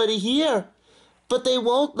was somebody here, but they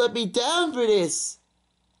won't let me down for this.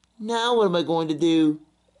 Now what am I going to do?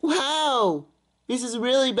 Wow, this is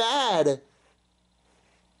really bad.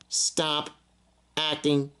 Stop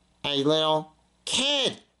acting a little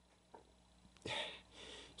kid.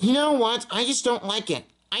 You know what? I just don't like it.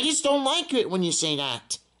 I just don't like it when you say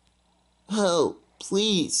that. Oh,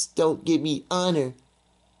 please don't give me honor.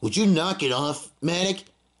 Would you knock it off, Manic?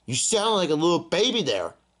 You sound like a little baby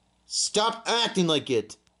there. Stop acting like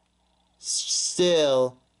it.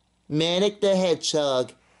 Still, Manic the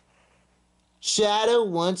Hedgehog. Shadow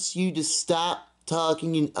wants you to stop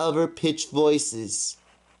talking in other-pitched voices.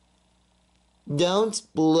 Don't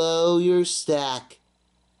blow your stack.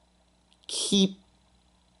 Keep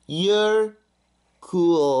your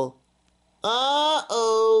Cool.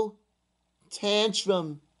 Uh-oh.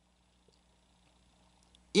 Tantrum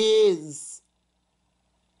is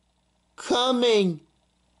coming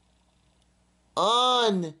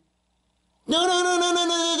on. No, no, no, no, no,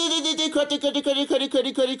 no,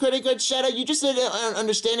 credit. Shadow, you just didn't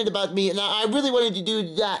understand it about me, and I really wanted to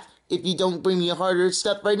do that. If you don't bring me a harder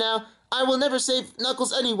step right now, I will never save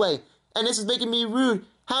Knuckles anyway. And this is making me rude.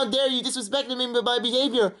 How dare you disrespect me by my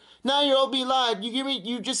behavior? Now you're all being lied. You hear me?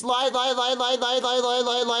 You just lied.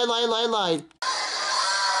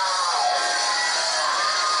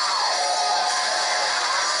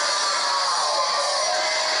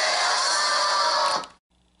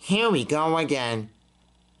 Here we go again.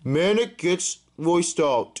 Manic gets voiced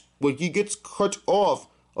out. When he gets cut off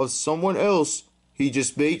of someone else, he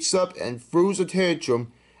just makes up and throws a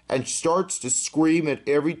tantrum and starts to scream at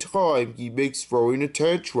every time he makes throwing a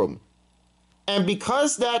tantrum. And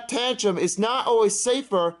because that tantrum is not always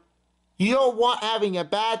safer, you don't want having a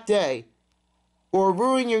bad day, or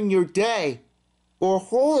ruining your day, or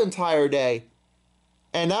whole entire day.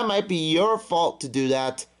 And that might be your fault to do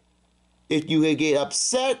that. If you get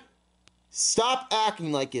upset, stop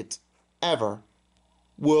acting like it. Ever.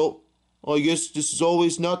 Well, I guess this is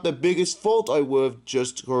always not the biggest fault I would have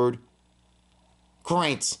just heard.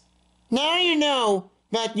 Great. Now you know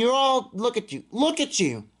that you're all... Look at you.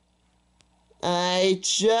 I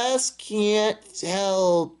just can't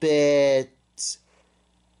help it.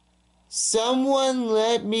 Someone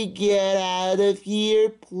let me get out of here,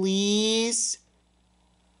 please.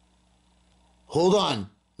 Hold on,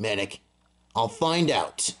 Manic. I'll find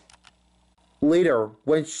out. Later,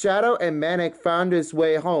 when Shadow and Manic found his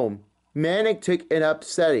way home, Manic took an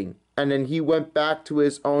upsetting, and then he went back to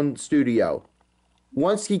his own studio.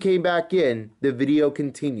 Once he came back in, the video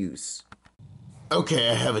continues. Okay,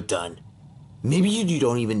 I have it done. Maybe you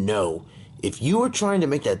don't even know if you were trying to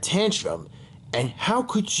make that tantrum, and how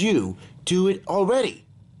could you do it already?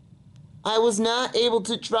 I was not able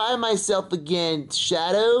to try myself again,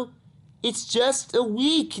 Shadow. It's just a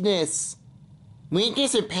weakness.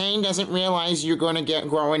 Weakness and pain doesn't realize you're going to get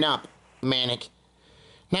growing up, Manic.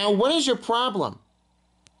 Now, what is your problem?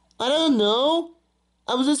 I don't know.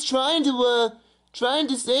 I was just trying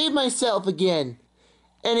to save myself again.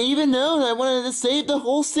 And even though I wanted to save the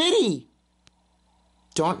whole city.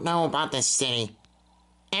 Don't know about this city.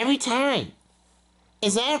 Every time.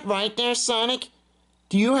 Is that right there, Sonic?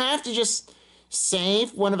 Do you have to just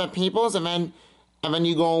save one of the peoples and then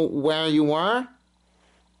you go where you were?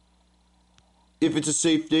 If it's a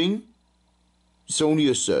safe thing,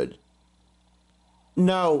 Sonia said.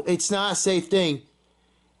 No, it's not a safe thing.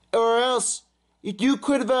 Or else, if you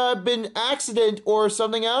could have been accident or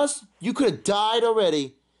something else, you could have died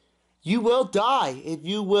already. You will die if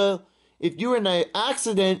you're in an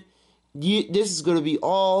accident. This is going to be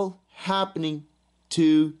all happening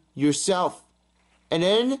to yourself, and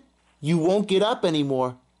then you won't get up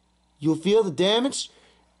anymore. You'll feel the damage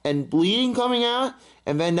and bleeding coming out,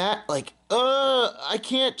 and then that I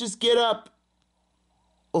can't just get up.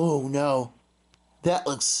 Oh no, that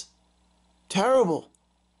looks terrible.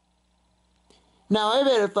 Now I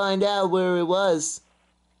better find out where it was.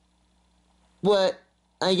 But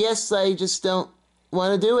I guess I just don't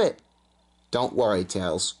want to do it. Don't worry,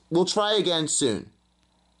 Tails. We'll try again soon.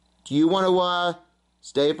 Do you want to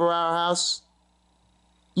stay for our house?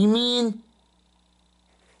 You mean...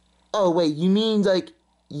 Oh wait, you mean like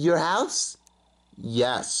your house?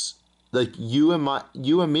 Yes, like you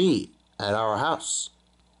and me at our house.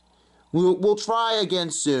 We'll try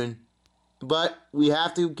again soon, but we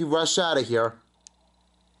have to rush out of here.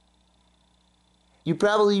 You're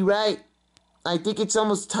probably right. I think it's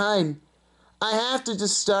almost time. I have to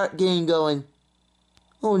just start getting going.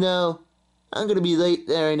 Oh no, I'm gonna be late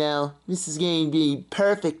there now. This is going to be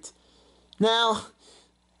perfect. Now,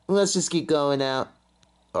 let's just get going out.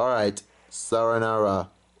 Alright, sayonara.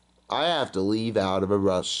 I have to leave out of a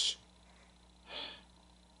rush.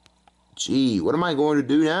 Gee, what am I going to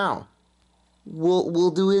do now?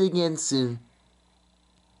 We'll do it again soon.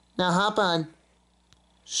 Now hop on.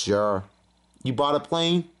 Sure. You bought a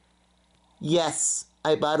plane? Yes,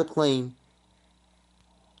 I bought a plane.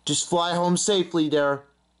 Just fly home safely there,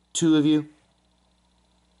 two of you.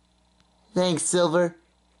 Thanks, Silver.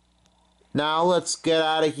 Now let's get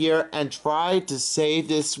out of here and try to save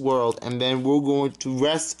this world, and then we're going to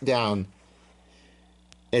rest down.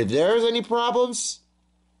 If there's any problems,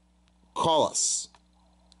 call us.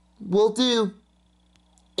 Will do.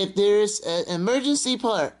 If there's an emergency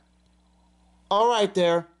part. Alright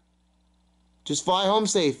there. Just fly home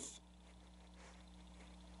safe.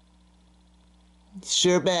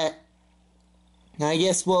 Sure bet. I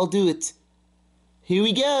guess we'll do it. Here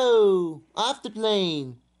we go! Off the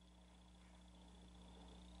plane!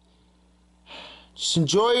 Just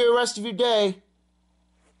enjoy the rest of your day.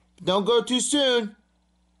 Don't go too soon.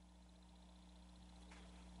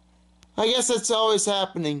 I guess that's always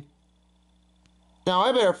happening. Now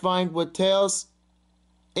I better find what Tails,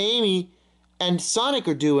 Amy, and Sonic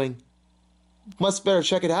are doing. Must better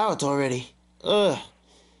check it out already. Ugh.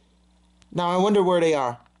 Now I wonder where they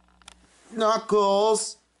are.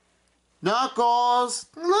 Knuckles! Knuckles!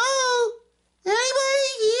 Hello?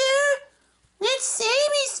 Anybody here? It's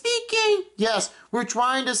Sammy speaking. Yes, we're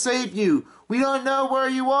trying to save you. We don't know where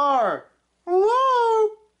you are.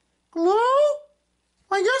 Hello? Hello?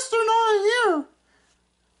 I guess they're not here.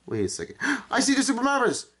 Wait a second. I see the super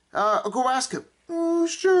members. Go ask him. Oh,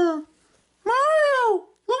 sure. Mario!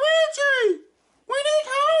 Luigi! We need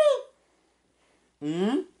help!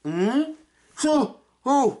 So,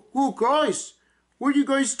 guys, what are you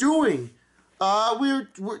guys doing?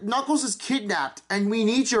 Knuckles is kidnapped, and we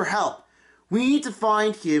need your help. We need to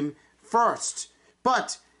find him first.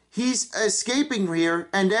 But he's escaping here,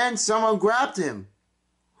 and then someone grabbed him.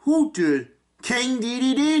 Who did? King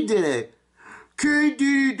Dedede did it. King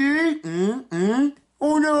Dedede?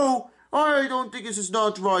 Oh no, I don't think this is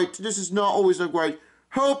not right. This is not always not right.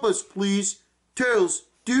 Help us, please. Tails,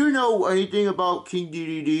 do you know anything about King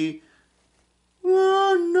Dedede?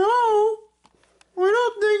 No. I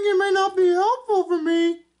don't think it may not be helpful for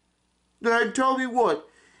me. Then tell me what.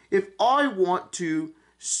 If I want to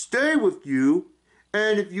stay with you,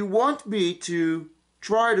 and if you want me to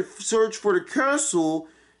try to search for the castle,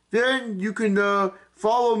 then you can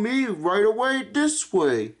follow me right away this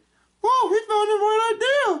way. Oh, we found the right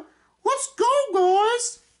idea. Let's go,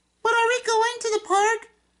 guys. But are we going to the park?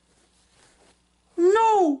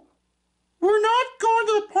 No. We're not going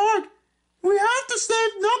to the park. We have to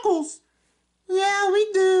save Knuckles. Yeah,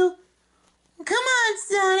 we do. Come on,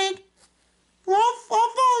 Sonic. I'll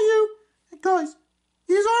follow you. Hey, guys,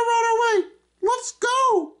 he's all right away. Let's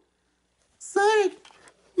go. Sonic,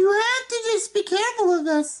 you have to just be careful of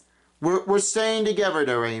us. We're staying together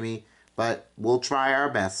there, Amy, but we'll try our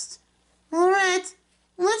best. All right,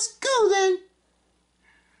 let's go then.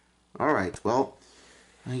 All right, well,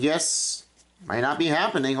 I guess might not be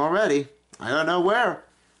happening already. I don't know where.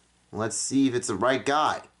 Let's see if it's the right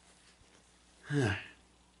guy.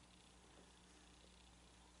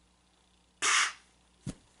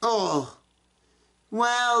 Oh,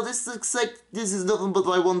 well, this looks like this is nothing but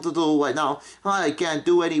what I want to do right now. I can't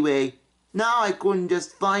do anyway. Now I couldn't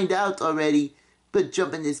just find out already, but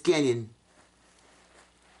jump in this canyon.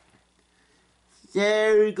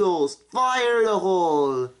 There he goes. Fire the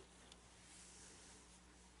hole.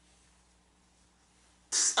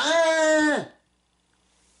 Ah!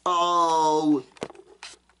 Oh.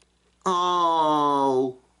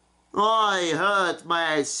 Oh. I hurt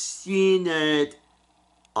my shin.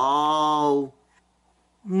 Oh.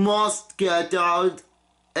 Must get out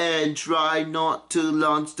and try not to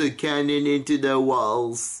launch the cannon into the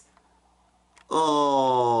walls.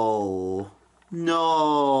 Oh.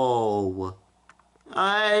 No.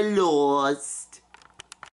 I lost.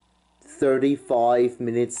 35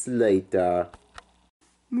 minutes later.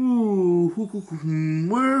 Ooh,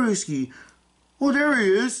 where is he? Oh, there he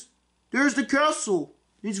is. There's the castle.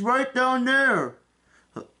 He's right down there.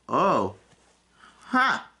 Oh.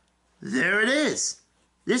 Ha! There it is.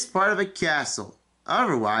 This part of a castle.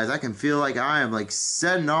 Otherwise, I can feel like I am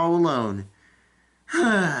sitting all alone.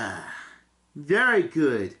 Very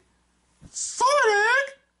good.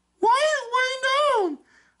 Sonic, why are you laying down?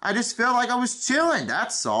 I just felt like I was chilling,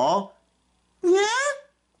 that's all. Yeah?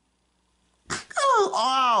 Oh,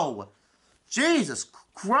 ow! Jesus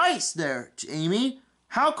Christ there, Amy.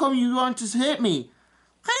 How come you want to hit me?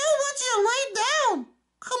 I don't want you to lay down.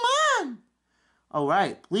 Come on.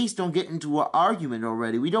 Alright, please don't get into an argument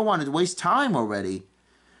already. We don't want to waste time already.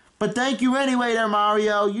 But thank you anyway there,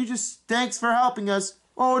 Mario. Thanks for helping us.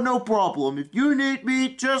 Oh, no problem. If you need me,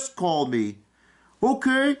 just call me.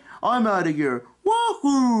 Okay, I'm out of here.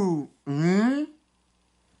 Woohoo!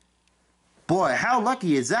 Boy, how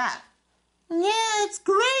lucky is that? Yeah, it's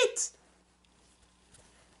great.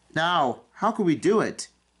 Now, how can we do it?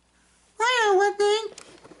 I know one thing.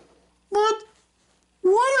 But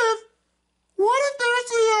what if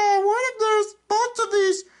there's a bunch of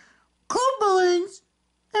these Koopalings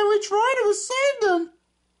and we try to save them?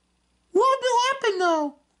 What will happen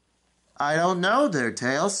now? I don't know there,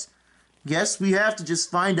 Tails. Guess we have to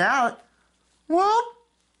just find out. Well,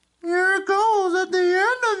 here it goes at the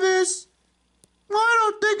end of this. I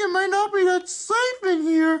don't think it might not be that safe in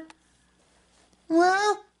here.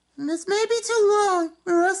 Well, this may be too long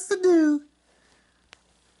for us to do.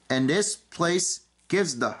 And this place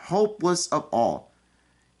gives the hopeless of all.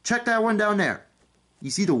 Check that one down there. You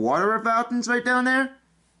see the water fountains right down there?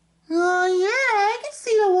 Oh, yeah, I can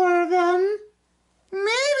see a water fountain. Maybe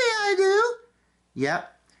I do.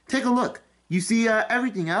 Yep. Take a look. You see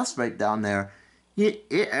everything else right down there.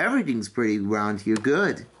 Everything's pretty around here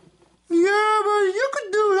good. Yeah, but you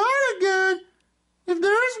could do that again. If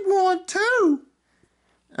there's one, too.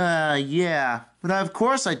 Yeah. But of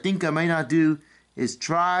course, I think I might not do is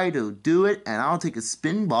try to do it, and I'll take a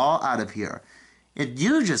spin ball out of here. If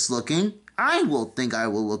you're just looking, I will think I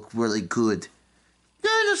will look really good.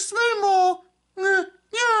 Then a spin ball. Yeah,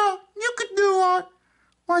 you could do it.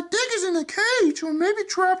 My dick is in a cage or maybe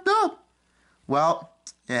trapped up. Well,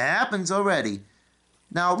 it happens already.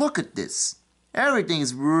 Now look at this.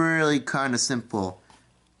 Everything's really kind of simple.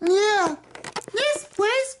 Yeah, this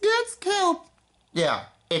place gets killed. Yeah,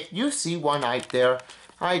 if you see one out there,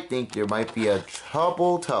 I think there might be a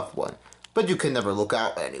tough one. But you can never look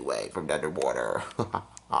out anyway from underwater.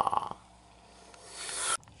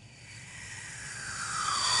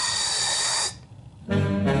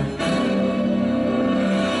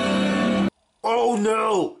 Oh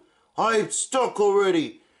no! I'm stuck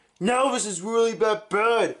already! Now this is really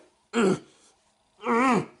bad. I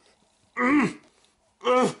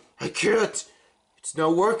can't! It's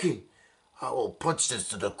not working. I will punch this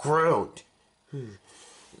to the ground.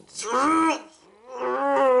 Oh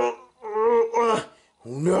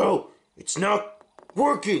no! It's not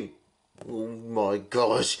working! Oh my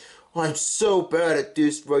gosh! I'm so bad at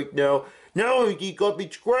this right now. Now he got me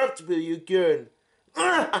trapped me again.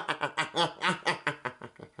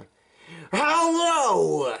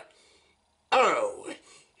 Hello! Oh,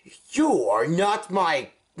 you are not my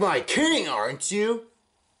king, aren't you?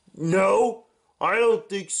 No, I don't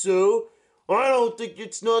think so. I don't think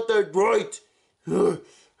it's not that right.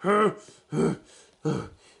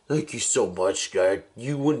 Thank you so much, guy.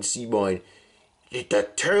 You wouldn't see mine. Get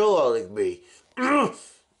that tail out of me.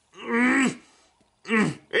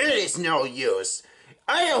 It is no use.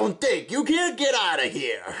 I don't think you can get out of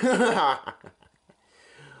here.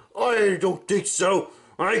 I don't think so.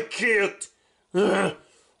 I can't.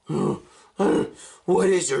 What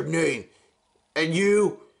is your name? And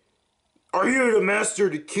you? Are you the master,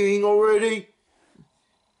 the king already?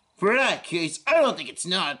 For that case, I don't think it's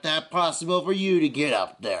not that possible for you to get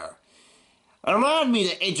up there. Allow me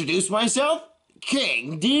to introduce myself,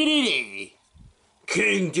 King Dedede.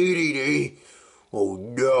 King Dedede? Oh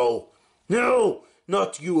no. No,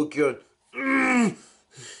 not you again.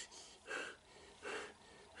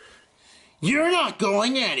 You're not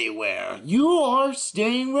going anywhere. You are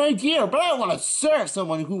staying right here, but I want to serve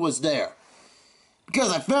someone who was there.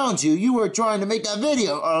 Because I found you, you were trying to make that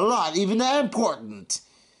video a lot even that important.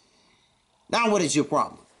 Now what is your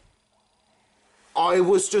problem? I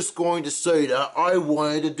was just going to say that I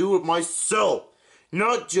wanted to do it myself.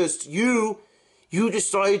 Not just you. You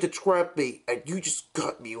decided to trap me, and you just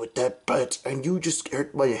got me with that bat, and you just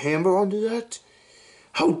hurt my hammer onto that?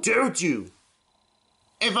 How dared you?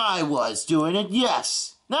 If I was doing it,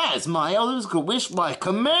 yes. That is my elders wish, my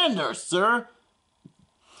commander, sir.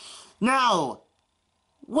 Now,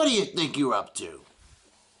 what do you think you're up to?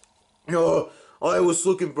 I was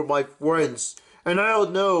looking for my friends, and I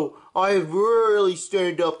don't know, I really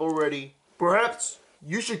stand up already. Perhaps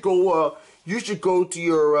you should go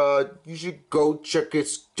check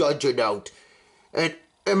this dungeon out. And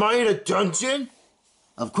am I in a dungeon?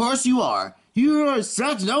 Of course you are. You are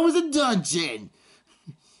such known as a dungeon.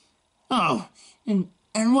 Oh, and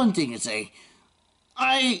one thing to say.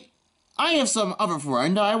 I have some other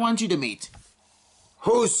friend I want you to meet.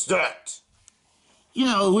 Who's that? You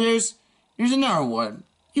know, here's another one.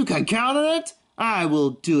 You can count on it. I will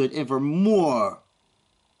do it and for more.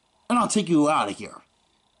 And I'll take you out of here.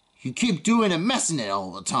 You keep doing and messing it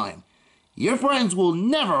all the time. Your friends will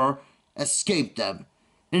never escape them.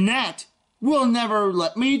 And that will never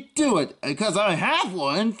let me do it, because I have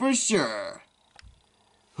one for sure.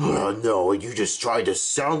 Oh no, you just tried to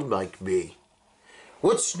sound like me.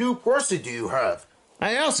 What new person do you have?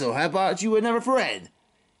 I also have bought you another friend.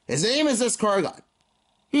 His name is this Cargon.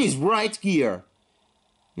 He's right here.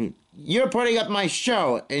 You're putting up my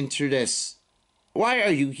show into this. Why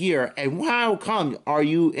are you here, and how come are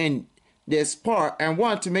you in this part and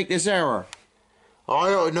want to make this error? I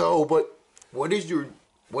don't know, but what is your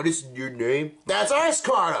name? That's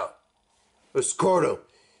Escardo. Escardo.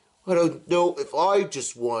 I don't know if I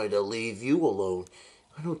just wanted to leave you alone.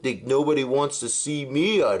 I don't think nobody wants to see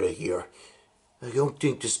me out of here. I don't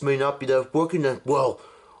think this may not be that working that well.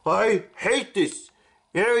 I hate this.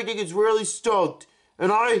 Everything is really stuck,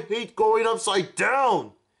 and I hate going upside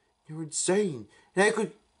down. You're insane.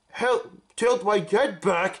 And help tilt my head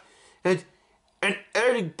back, and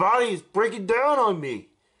Eddie's body is breaking down on me.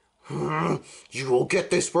 You will get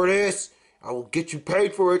this for this. I will get you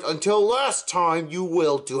paid for it until last time you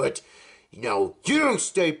will do it. No, you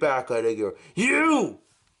stay back, Edgar. You!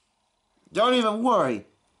 Don't even worry,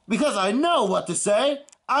 because I know what to say.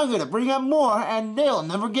 I'm gonna bring up more, and they'll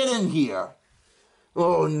never get in here.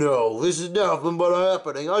 Oh no, this is nothing but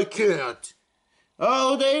happening. I can't.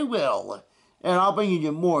 Oh, they will. And I'll bring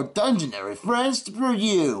you more dungeonary friends for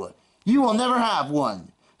you. You will never have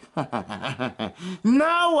one.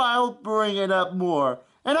 Now I'll bring it up more,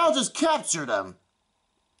 and I'll just capture them.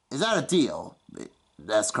 Is that a deal?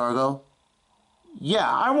 That's cargo? Yeah,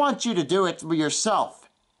 I want you to do it for yourself,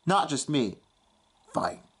 not just me.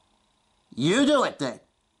 Fine. You do it then.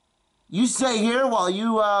 You stay here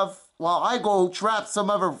while I go trap some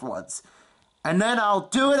other ones. And then I'll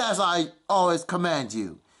do it as I always command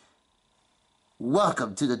you.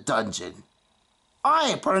 Welcome to the dungeon.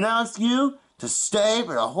 I pronounce you to stay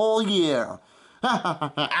for the whole year.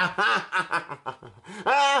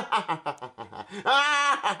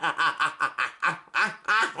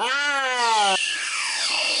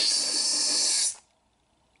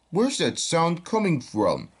 Where's that sound coming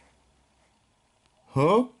from?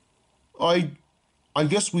 Huh? I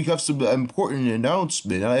guess we have some important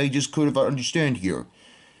announcement. I just couldn't understand here.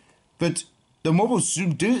 But the mobile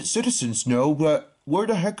citizens know, but where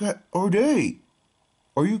the heck are they?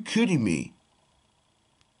 Are you kidding me?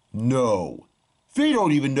 No. They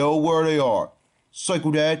don't even know where they are.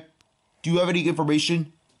 Psycho Dad, do you have any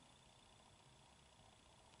information?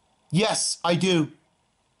 Yes, I do.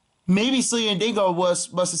 Maybe Slee and Dingo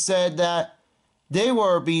must have said that they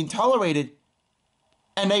were being tolerated,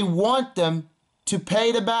 and they want them to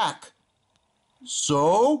pay them back.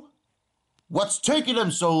 So? What's taking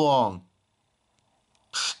them so long?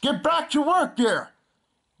 Get back to work there!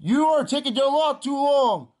 You are taking a lot too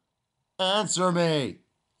long! Answer me!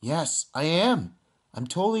 Yes, I am. I'm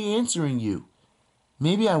totally answering you.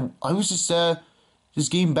 Maybe I was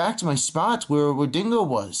just getting back to my spot where Dingo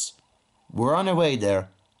was. We're on our way there.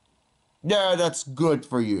 Yeah, that's good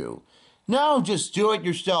for you. Now just do it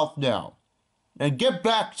yourself now. And get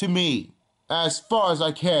back to me as far as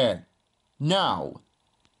I can. Now.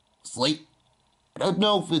 Slate, I don't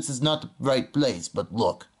know if this is not the right place, but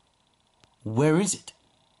look. Where is it?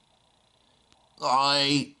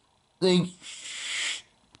 I think...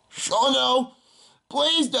 Oh no!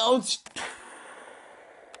 Please don't!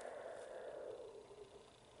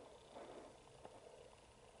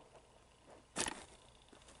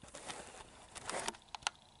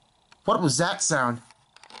 What was that sound?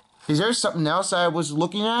 Is there something else I was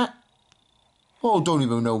looking at? Oh, don't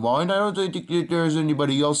even know mine. I don't think there's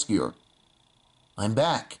anybody else here. I'm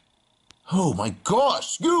back. Oh my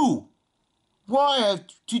gosh, you! Why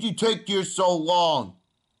did you take you so long?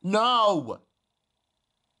 No!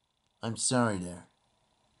 I'm sorry there.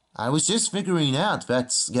 I was just figuring out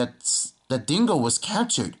that Dingo was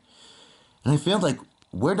captured. And I felt like,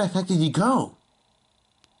 where the heck did he go?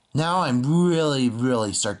 Now I'm really,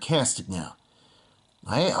 really sarcastic now.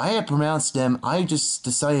 I had pronounced them. I just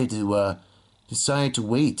decided to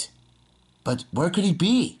wait. But where could he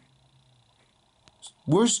be?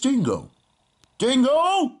 Where's Dingo?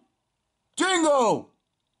 Dingo? Dingo!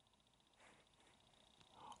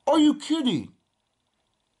 Are you kidding?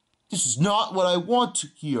 This is not what I want to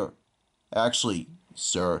hear. Actually,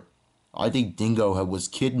 sir, I think Dingo was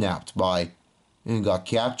kidnapped and got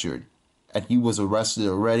captured. And he was arrested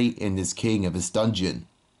already and is king of his dungeon.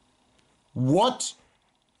 What?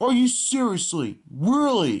 Are you seriously?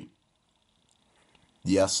 Really?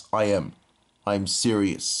 Yes, I am. I'm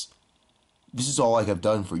serious. This is all I have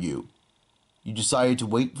done for you. You decided to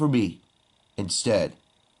wait for me instead.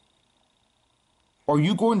 Are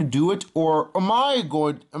you going to do it, or am I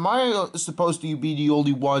supposed to be the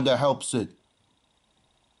only one that helps it?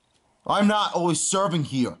 I'm not always serving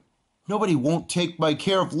here. Nobody won't take my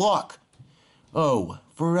care of luck. Oh,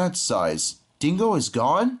 for that size, Dingo is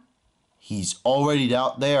gone? He's already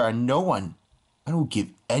out there and I don't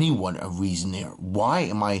give anyone a reason there. Why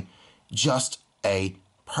am I just a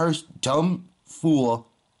dumb fool,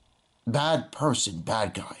 bad person,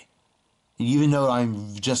 bad guy? Even though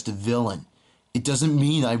I'm just a villain, it doesn't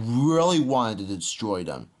mean I really wanted to destroy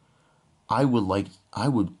them. I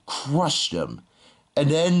would crush them and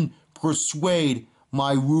then persuade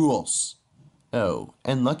my rules. Oh,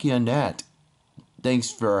 and lucky on that.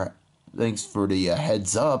 Thanks for the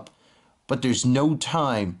heads up, but there's no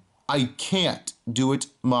time. I can't do it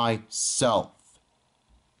myself.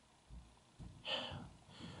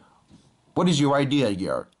 What is your idea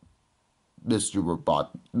here, Dr.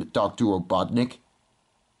 Robotnik?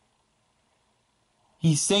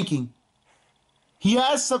 He's thinking. He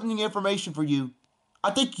has something information for you. I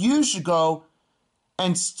think you should go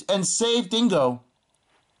and save Dingo.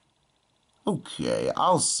 Okay,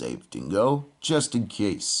 I'll save Dingo, just in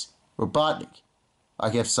case. Robotnik, I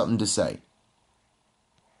have something to say.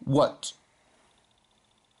 What?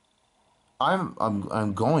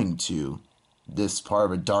 I'm going to this part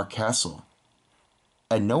of a dark castle,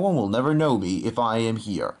 and no one will never know me if I am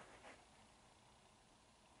here.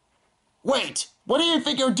 Wait! What do you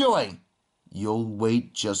think you're doing? You'll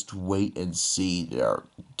just wait and see there,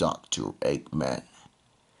 Dr. Eggman.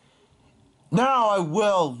 Now I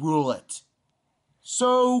will rule it.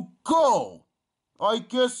 So go! I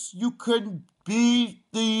guess you could be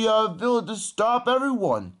the villain to stop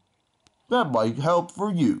everyone. That might help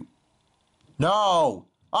for you. No!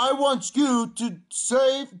 I want you to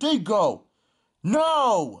save Dingo!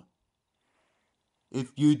 No!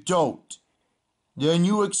 If you don't, then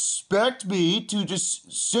you expect me to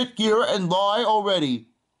just sit here and lie already.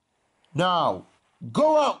 Now,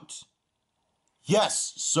 go out!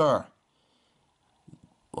 Yes, sir.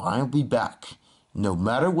 I'll be back. No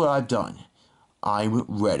matter what I've done, I'm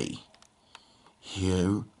ready.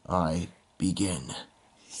 Here I begin.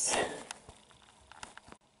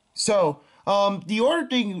 So, the other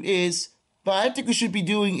thing is, what I think we should be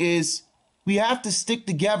doing is, we have to stick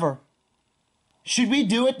together. Should we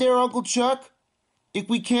do it there, Uncle Chuck? If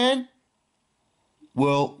we can?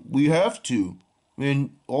 Well, we have to.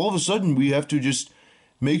 And all of a sudden, we have to just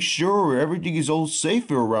make sure everything is all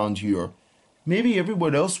safe around here. Maybe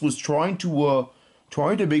everyone else was trying to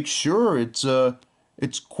make sure it's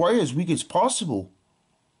quite as weak as possible.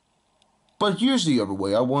 But here's the other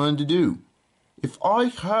way I wanted to do. If I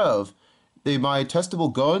have my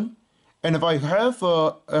testable gun, and if I have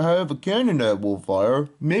a cannon that will fire,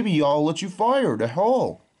 maybe I'll let you fire the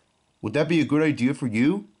hell. Would that be a good idea for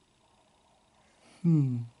you?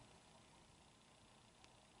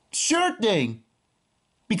 Sure thing.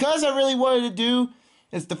 Because I really wanted to do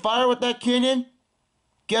is to fire with that cannon,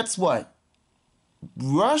 guess what?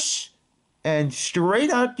 Rush and straight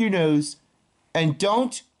out your nose, and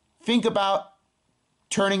don't think about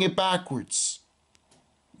turning it backwards.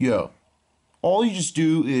 Yeah. All you just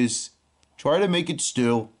do is try to make it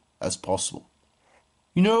still as possible.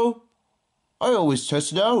 You know, I always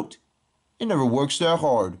test it out. It never works that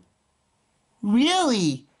hard.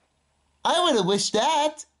 Really? I would have wished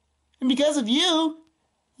that. And because of you,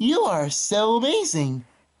 you are so amazing.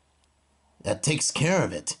 That takes care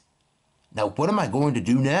of it. Now what am I going to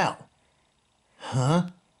do now? Huh?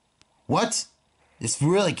 What? This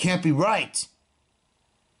really can't be right.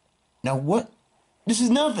 Now what? This is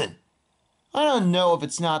nothing. I don't know if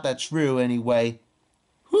it's not that true anyway.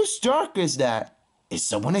 Whose dark is that? Is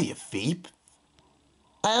someone a thief?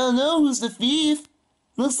 I don't know who's the thief.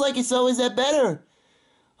 Looks like it's always that better.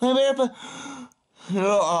 I better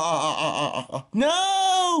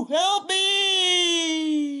No! Help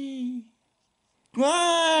me!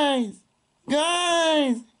 Guys!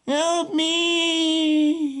 Help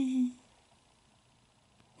me!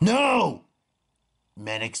 No!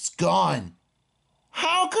 Manic's gone.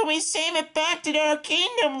 How can we save it back to our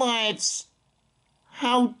kingdom lives?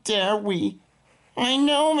 How dare we? I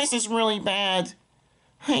know this is really bad.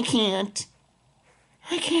 I can't.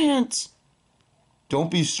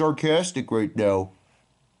 Don't be sarcastic right now.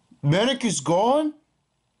 Manic is gone?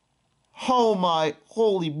 Oh my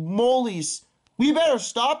holy molies. We better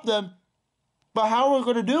stop them. But how are we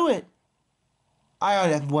going to do it? I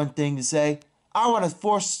only have one thing to say. I want to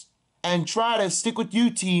force and try to stick with you,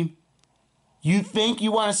 team. You think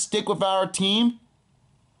you want to stick with our team?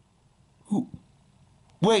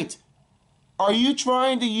 Wait. Are you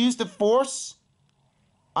trying to use the Force?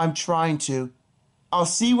 I'm trying to. I'll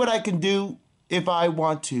see what I can do if I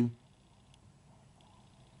want to.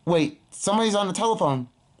 Wait, somebody's on the telephone.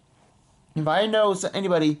 If I know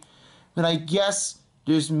anybody, then I guess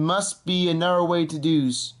there must be another way to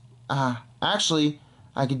do. Actually,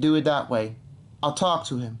 I can do it that way. I'll talk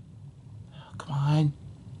to him. Oh, come on.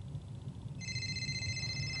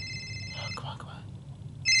 Oh, come on.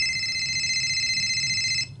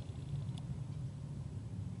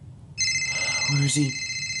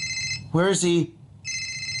 Where is he?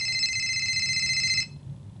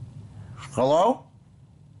 Hello?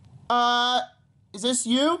 Is this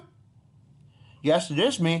you? Yes, it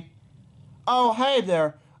is me. Oh, hey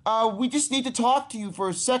there. We just need to talk to you for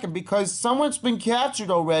a second because someone's been captured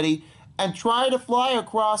already and trying to fly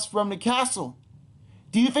across from the castle.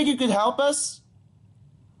 Do you think you could help us?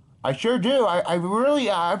 I sure do. I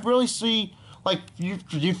really see, like, you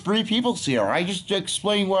three people here. I just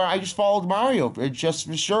explained where I just followed Mario, just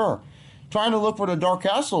for sure. Trying to look for the Dark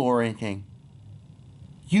Castle or anything.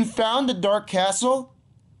 You found the Dark Castle?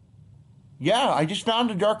 Yeah, I just found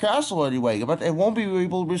the Dark Castle anyway, but it won't be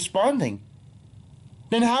able responding.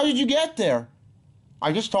 Then how did you get there?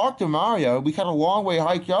 I just talked to Mario. We got a long way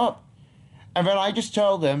hiked up. And then I just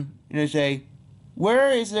tell them, and they say,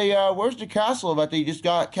 where's the castle that they just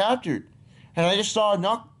got captured? And I just saw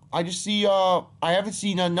I haven't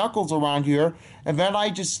seen Knuckles around here. And then I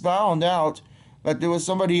just found out that there was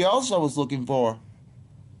somebody else I was looking for.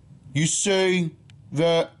 You say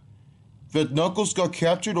that Knuckles got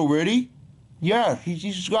captured already? Yeah, he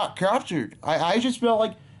just got captured. I just felt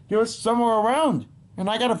like there was somewhere around, and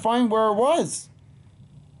I gotta find where it was.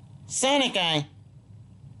 Sonic Guy,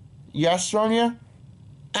 Yes, Sonia?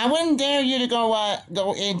 I wouldn't dare you to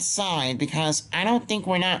go inside because I don't think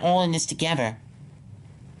we're not all in this together.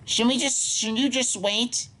 Should you just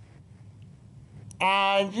wait?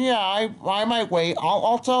 Yeah, I might wait.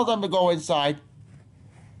 I'll tell them to go inside.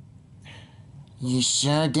 You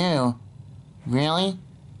sure do. Really?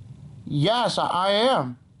 Yes, I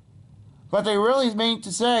am. What they really mean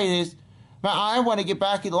to say is that I want to get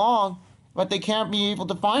back along, but they can't be able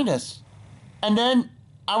to find us. And then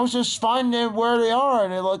I was just finding where they are,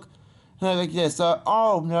 and they're like this.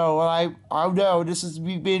 Oh no, this has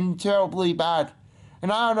been terribly bad,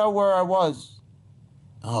 and I don't know where I was.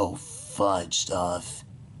 Oh, fudge stuff.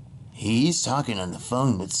 He's talking on the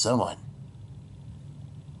phone with someone.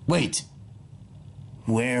 Wait.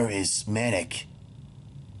 Where is Manic?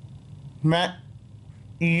 Matt,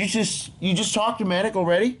 you just talked to Manic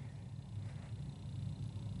already?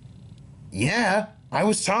 Yeah, I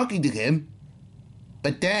was talking to him.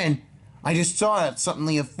 But then, I just saw that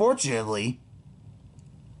suddenly, unfortunately,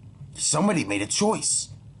 somebody made a choice.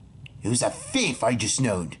 It was a thief I just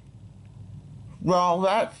knowed. Well,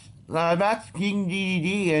 that's King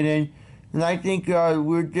Dedede, and I think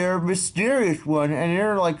they're a mysterious one, and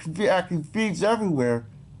they're like acting thieves everywhere.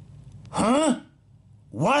 Huh?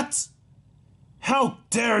 What? How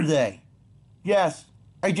dare they? Yes,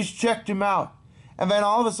 I just checked him out, and then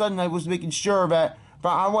all of a sudden I was making sure that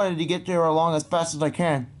I wanted to get there along as fast as I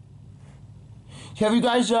can. Have you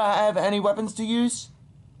guys have any weapons to use?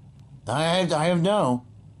 I have no.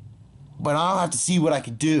 But I'll have to see what I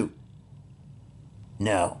can do.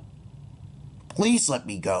 No. Please let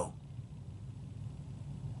me go.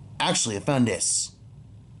 Actually, I found this.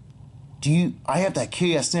 I have that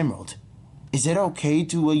Chaos Emerald. Is it okay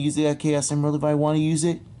to use that Chaos Emerald if I want to use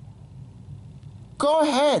it? Go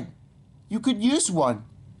ahead. You could use one.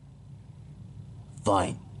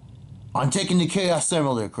 Fine. I'm taking the Chaos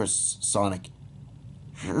Emerald there, Sonic.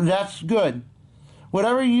 That's good.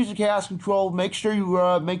 Whenever you use the Chaos Control, make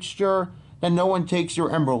sure that no one takes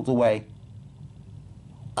your emerald away.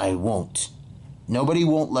 I won't. Nobody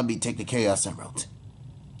won't let me take the Chaos Emerald.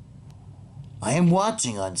 I am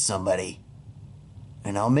watching on somebody.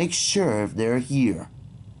 And I'll make sure if they're here.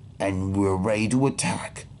 And we're ready to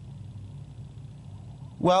attack.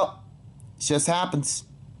 Well, it just happens.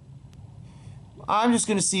 I'm just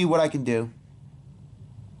gonna see what I can do.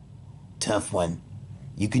 Tough one.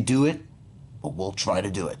 You could do it, but we'll try to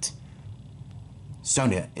do it.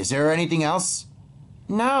 Sonia, is there anything else?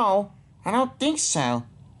 No, I don't think so.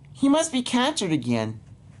 He must be captured again.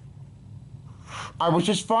 I was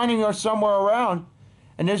just finding her somewhere around,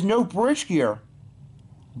 and there's no bridge here.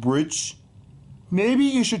 Bridge? Maybe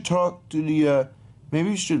you should talk to the,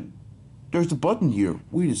 there's a button here.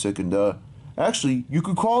 Wait a second, actually, you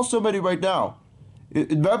could call somebody right now.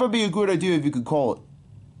 That would be a good idea if you could call it.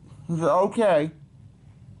 Okay.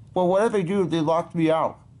 Well, what if they locked me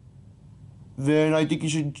out? Then I think you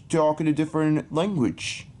should talk in a different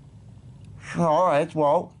language. Alright,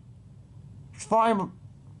 well, it's fine.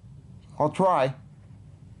 I'll try.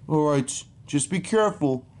 Alright, just be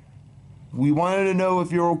careful. We wanted to know if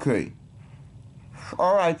you're okay.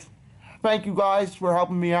 Alright. Thank you guys for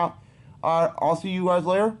helping me out. I'll see you guys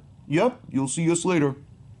later. Yep, you'll see us later.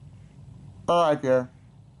 Alright there.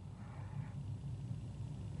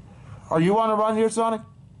 Are you on a run here, Sonic?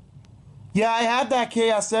 Yeah, I have that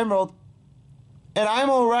Chaos Emerald. And I'm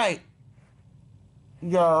alright.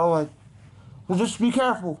 Yeah, alright. Well, just be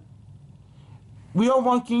careful. We don't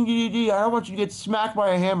want King Dedede. I don't want you to get smacked by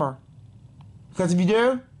a hammer. Because if you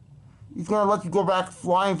do, he's gonna let you go back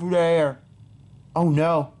flying through the air. Oh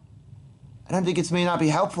no. I don't think it may not be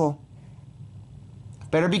helpful.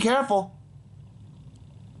 Better be careful.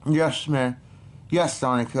 Yes, man. Yes,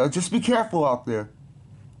 Sonic. Just be careful out there.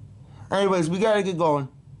 Anyways, we gotta get going.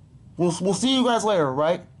 We'll see you guys later,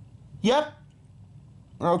 right? Yep.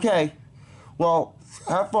 Okay. Well,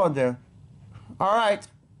 have fun there. Alright.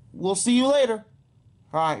 We'll see you later.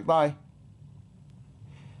 Alright, bye.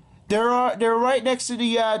 They're right next to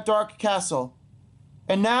the Dark Castle.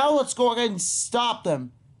 And now let's go ahead and stop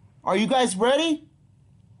them. Are you guys ready?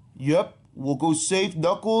 Yep, we'll go save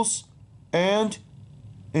Knuckles and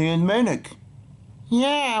Manic.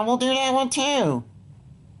 Yeah, we'll do that one too.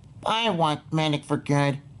 I want Manic for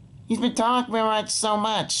good. He's been talking about it so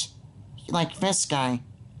much. Like this guy.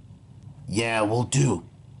 Yeah, we'll do.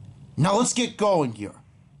 Now let's get going here.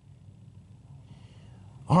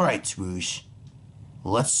 Alright, Rouge.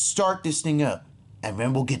 Let's start this thing up, and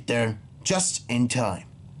then we'll get there just in time.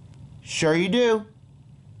 Sure you do.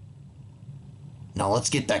 Now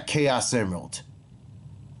let's get that Chaos Emerald.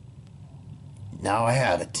 Now I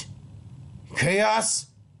have it. Chaos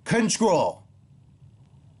Control.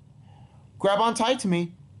 Grab on tight to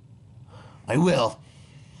me. I will.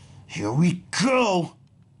 Here we go.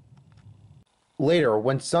 Later,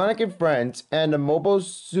 when Sonic and friends and the Mobile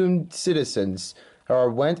Zoom citizens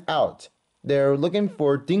went out, they're looking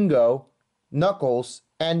for Dingo, Knuckles,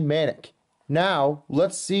 and Manic. Now,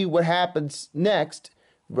 let's see what happens next,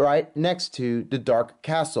 right next to the Dark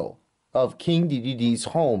Castle of King Dedede's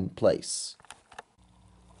home place.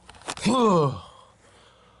 Well,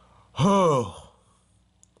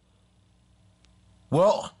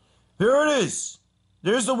 here it is.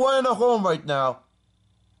 There's the one in the home right now.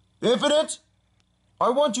 Infinite, I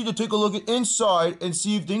want you to take a look at inside and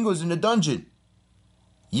see if Dingo's in the dungeon.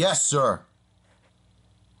 Yes, sir.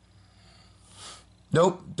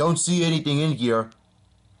 Nope, don't see anything in here.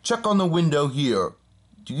 Check on the window here.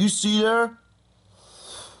 Do you see there?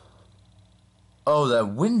 Oh,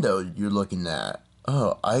 that window you're looking at.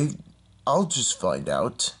 Oh, I'll just find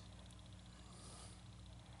out.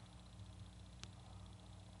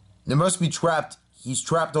 They must be trapped. He's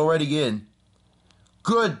trapped already in.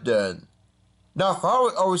 Good then. Now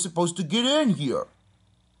how are we supposed to get in here?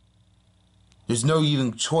 There's no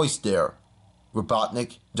even choice there.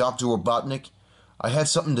 Robotnik, Dr. Robotnik, I have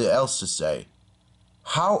something else to say.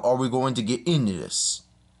 How are we going to get into this?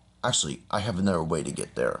 Actually, I have another way to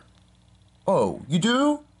get there. Oh, you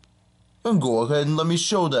do? Then go ahead and let me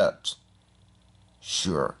show that.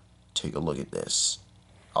 Sure, take a look at this.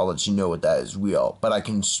 I'll let you know if that is real, but I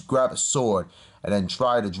can grab a sword and then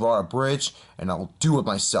try to draw a bridge, and I'll do it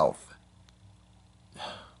myself.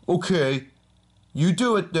 Okay, you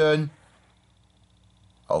do it then.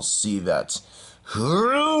 I'll see that.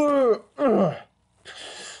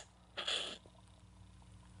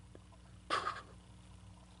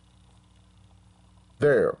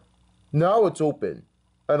 There. Now it's open,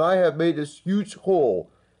 and I have made this huge hole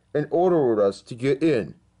and ordered us to get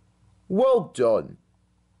in. Well done.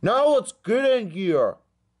 Now let's get in here.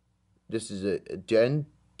 This is a dead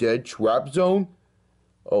trap zone?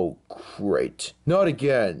 Oh, great. Not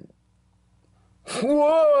again.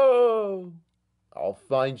 Whoa! I'll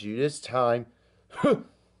find you this time.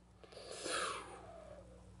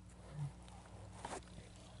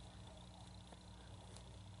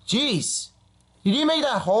 Jeez, did you make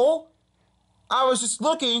that hole? I was just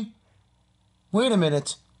looking. Wait a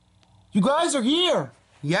minute. You guys are here.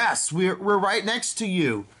 Yes, we're right next to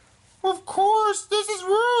you. Of course, this is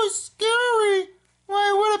really scary.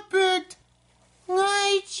 I would have picked.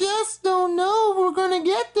 I just don't know if we're gonna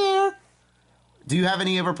get there. Do you have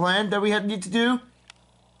any other plan that we need to do?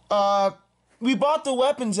 We bought the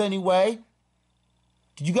weapons anyway.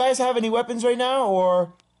 Did you guys have any weapons right now,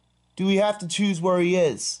 or do we have to choose where he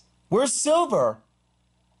is? Where's Silver?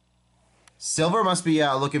 Silver must be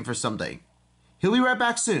looking for something. He'll be right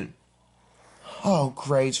back soon. Oh,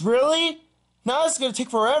 great. Really? Now this is going to take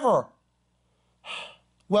forever.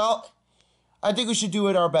 Well, I think we should do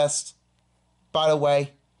it our best. By the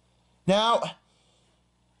way. Now,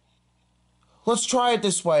 let's try it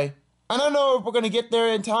this way. I don't know if we're going to get there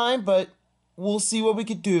in time, but we'll see what we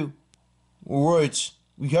can do. Alright.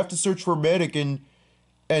 We have to search for Manic and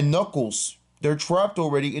Knuckles. They're trapped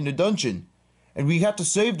already in the dungeon. And we have to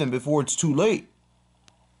save them before it's too late.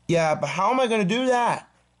 Yeah, but how am I going to do that?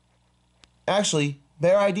 Actually,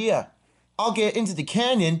 better idea. I'll get into the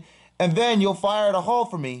canyon, and then you'll fire the hole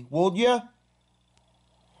for me, won't ya?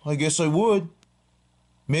 I guess I would.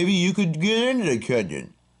 Maybe you could get into the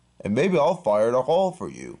canyon, and maybe I'll fire the hole for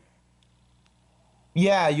you.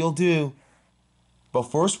 Yeah, you'll do. But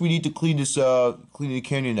first we need to clean the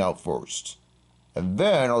canyon out first. And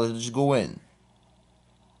then I'll just go in.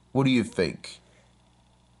 What do you think?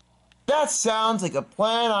 That sounds like a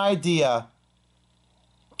plan idea.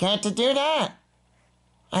 Got to do that.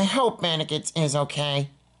 I hope Manic is okay.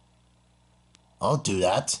 I'll do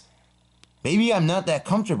that. Maybe I'm not that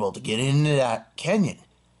comfortable to get into that canyon.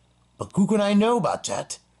 But who can I know about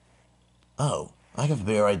that? Oh, I have a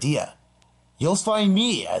better idea. You'll find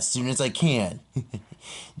me as soon as I can.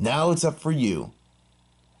 Now it's up for you.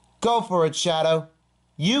 Go for it, Shadow.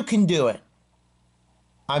 You can do it.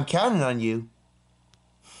 I'm counting on you.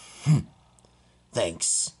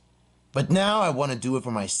 Thanks. But now I want to do it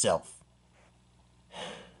for myself.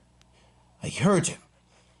 I heard him.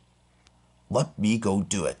 Let me go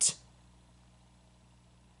do it.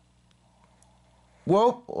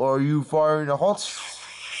 Well, are you firing a halt?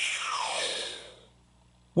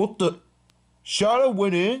 What the? Shadow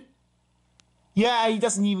went in? Yeah, he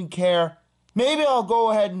doesn't even care. Maybe I'll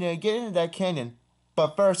go ahead and get into that canyon.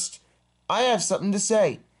 But first, I have something to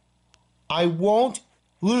say. I won't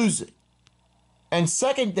lose it. And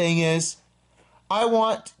second thing is, I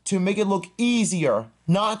want to make it look easier,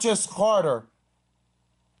 not just harder.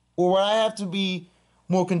 Or I have to be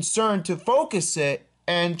more concerned to focus it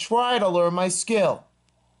and try to learn my skill.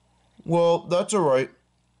 Well, that's alright.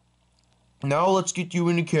 Now let's get you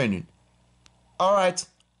in the canyon. Alright,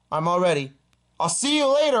 I'm all ready. I'll see you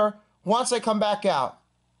later once I come back out.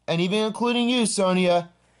 And even including you, Sonia.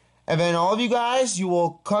 And then all of you guys, you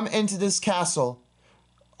will come into this castle.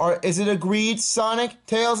 Or is it agreed, Sonic,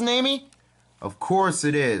 Tails, and Amy? Of course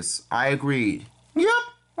it is. I agreed. Yep,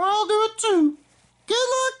 I'll do it too. Good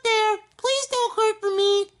luck there. Please don't hurt for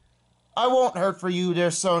me. I won't hurt for you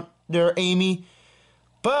there, Amy.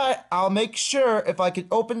 But I'll make sure if I can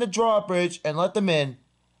open the drawbridge and let them in.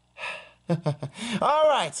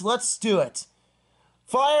 Alright, let's do it.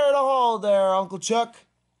 Fire in the hole there, Uncle Chuck.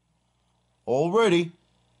 All ready.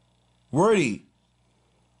 Ready.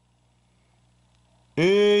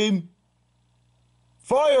 Aim.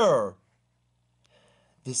 Fire.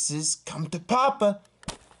 This is come to Papa.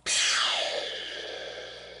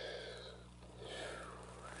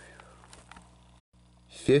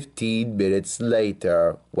 15 minutes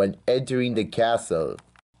later, when entering the castle.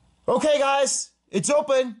 Okay, guys, it's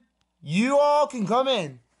open. You all can come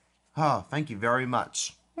in. Oh, thank you very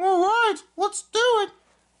much. All right, let's do it.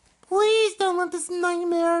 Please don't let this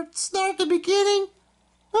nightmare start at the beginning.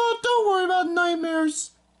 Oh, don't worry about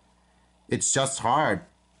nightmares. It's just hard,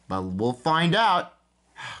 but we'll find out.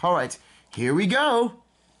 All right, here we go.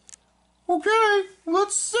 Okay,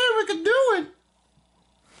 let's see if we can do it.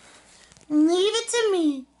 Leave it to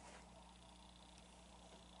me.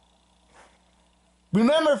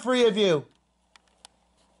 Remember, three of you.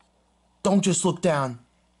 Don't just look down.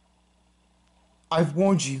 I've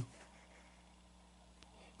warned you.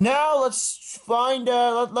 Now let's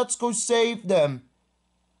let's go save them.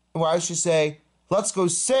 Or I should say, let's go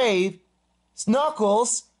save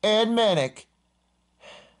Snuckles and Manic.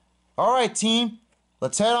 All right, team,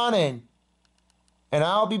 let's head on in. And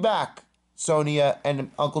I'll be back, Sonia and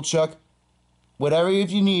Uncle Chuck. Whatever if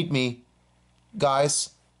you need me. Guys,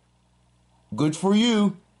 good for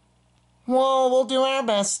you. Well, we'll do our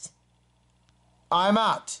best. I'm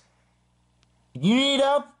out. If you need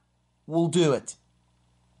help, we'll do it.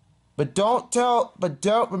 But don't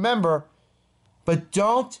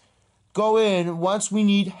go in once we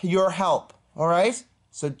need your help, all right?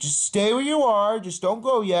 So just stay where you are, just don't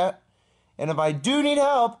go yet. And if I do need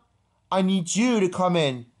help, I need you to come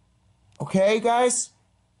in. Okay, guys?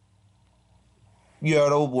 Yeah,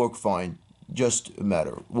 it'll work fine. Just a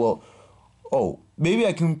matter. Well, oh, maybe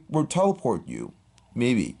I can teleport you.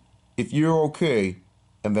 Maybe. If you're okay,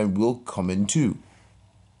 and then we'll come in too.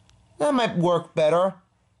 That might work better.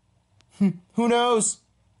 Who knows?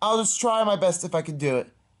 I'll just try my best if I can do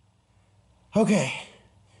it. Okay.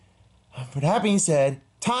 With that being said,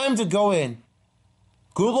 time to go in.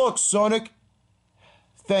 Good luck, Sonic.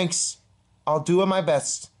 Thanks. I'll do my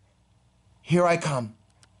best. Here I come.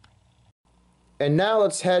 And now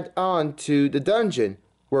let's head on to the dungeon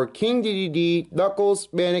where King Dedede, Knuckles,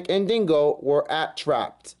 Manic, and Dingo were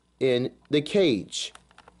trapped in the cage.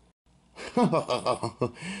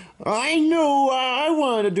 I knew I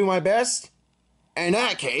wanted to do my best. In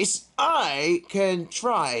that case, I can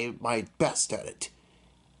try my best at it.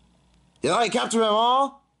 Did I capture them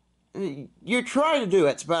all? You tried to do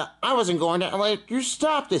it, but I wasn't going to let you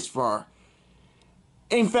stop this far.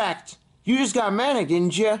 In fact, you just got Manic,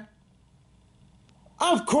 didn't you?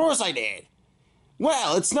 Of course I did.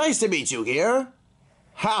 Well, it's nice to meet you here.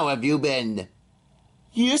 How have you been?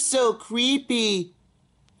 You're so creepy.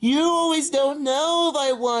 You always don't know if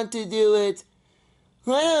I want to do it.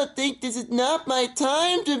 I don't think this is not my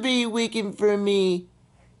time to be waiting for me.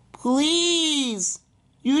 Please.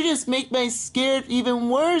 You just make my scared even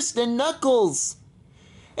worse than Knuckles.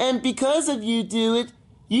 And because of you do it,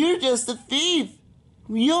 you're just a thief.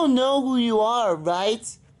 You don't know who you are,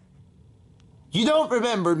 right? You don't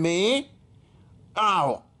remember me?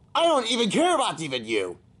 Oh, I don't even care about even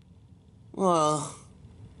you. Well,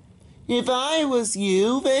 if I was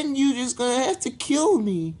you, then you're just gonna have to kill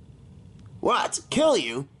me. What? Kill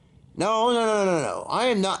you? No. I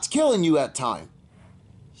am not killing you that time.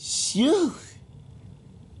 Phew.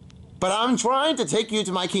 But I'm trying to take you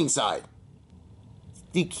to my king side.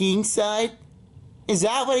 The king side? Is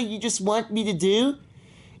that what you just want me to do?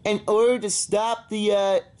 In order to stop the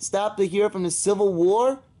hero from the Civil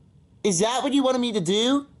War? Is that what you wanted me to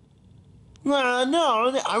do? No,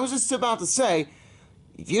 I was just about to say,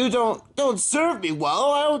 if you don't serve me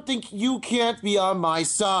well, I don't think you can't be on my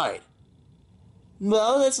side.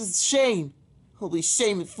 Well, that's a shame. Holy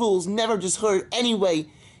shame, fools never just heard anyway.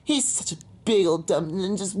 He's such a big old dumb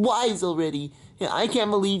and just wise already. I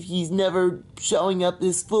can't believe he's never showing up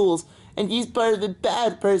as fools, and he's part of a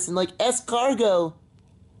bad person like Escargo.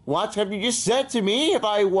 What have you just said to me if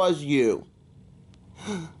I was you?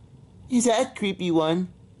 Is that creepy one?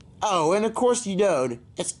 Oh, and of course you know,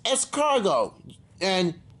 it's Escargo,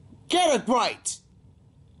 and get it right.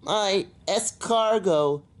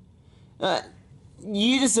 Escargo.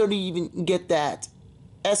 You just don't even get that.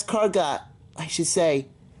 Escargot, I should say.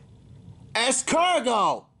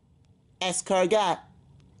 Escargo! Escargot.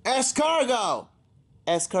 Escargo!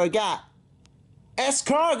 Escargot.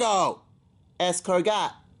 Escargo!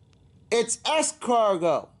 Escargot. It's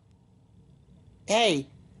escargot. Hey,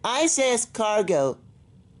 I say escargot.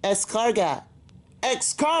 Escargot.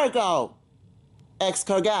 Escargo!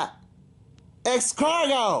 Escargot.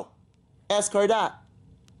 Escargo! Escargot.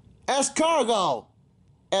 Escargo!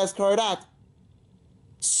 Escargot.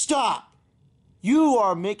 Stop! You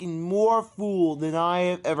are making more fool than I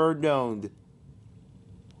have ever known.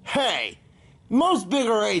 Hey! Most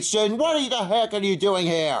bigger H-Gen, what the heck are you doing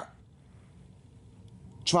here?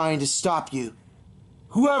 Trying to stop you.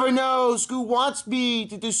 Whoever knows who wants me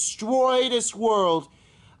to destroy this world,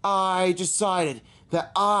 I decided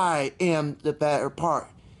that I am the better part.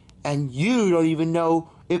 And you don't even know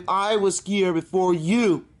if I was here before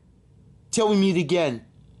you. Till we meet again.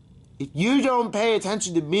 If you don't pay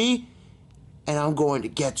attention to me, and I'm going to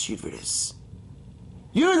get you for this.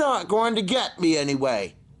 You're not going to get me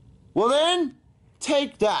anyway. Well then,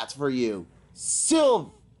 take that for you.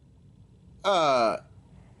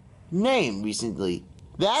 Name recently.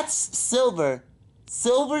 That's Silver.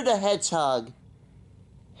 Silver the Hedgehog.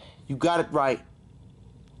 You got it right.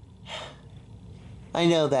 I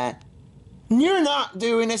know that. You're not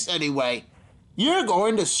doing this anyway. You're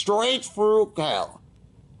going to straight through hell.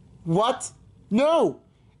 What? No,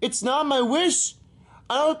 it's not my wish.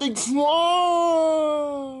 I don't think.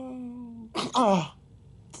 Oh.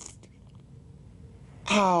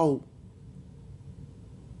 Ow.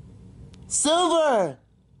 Silver!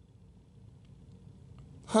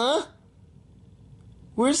 Huh?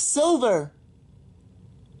 Where's Silver?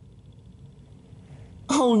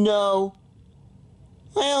 Oh no.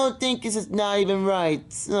 I don't think this is not even right.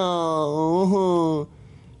 Oh.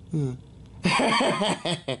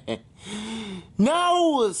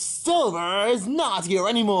 No, Silver is not here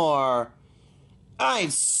anymore. I'm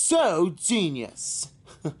so genius.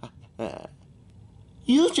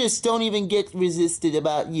 You just don't even get resisted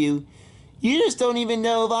about you. You just don't even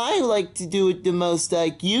know if I like to do it the most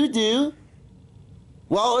like you do.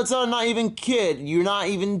 Well, it's not even kid. You're not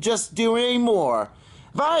even just doing anymore.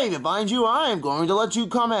 If I even find you, I'm going to let you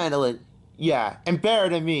come handle it. Yeah, and better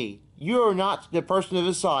than me. You're not the person of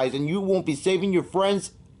his size, and you won't be saving your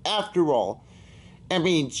friends after all. I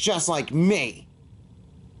mean, just like me.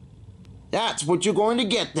 That's what you're going to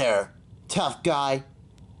get there, tough guy.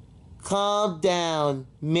 Calm down,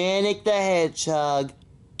 Manic the Hedgehog.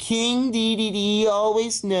 King Dedede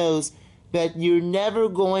always knows that you're never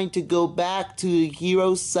going to go back to the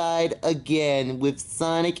hero side again with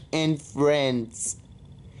Sonic and friends.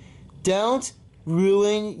 Don't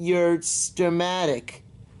ruin your dramatic.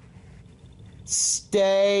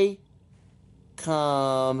 Stay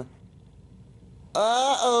calm.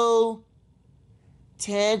 Uh-oh.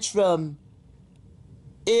 Tantrum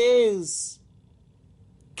is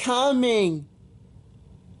coming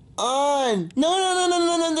on. No,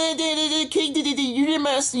 King Dedede,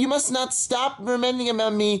 you must not stop reminding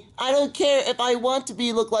about me. I don't care if I want to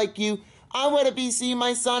look like you. I want to be seeing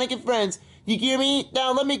my Sonic and friends. You hear me?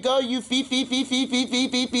 Now let me go, you thief.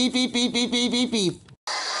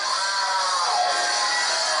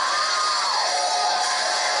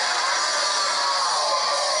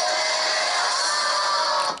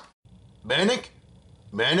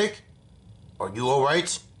 Manic? Are you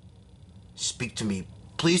alright? Speak to me,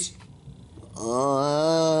 please.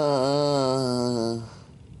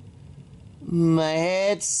 My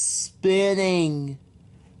head's spinning.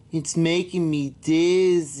 It's making me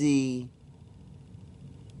dizzy.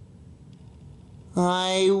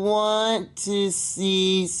 I want to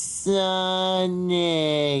see Sonic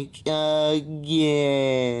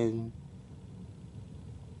again.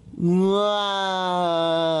 Rah.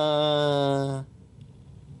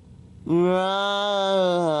 Rah.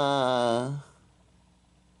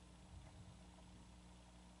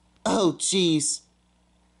 Oh, jeez.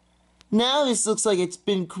 Now this looks like it's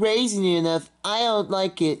been crazy enough. I don't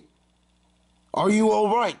like it. Are you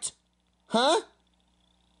alright? Huh?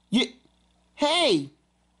 You... Hey!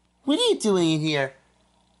 What are you doing in here?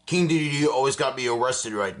 King Dedede always got me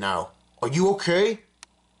arrested right now. Are you okay?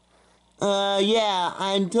 Yeah,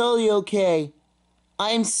 I'm totally okay.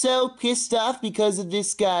 I'm so pissed off because of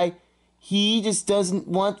this guy. He just doesn't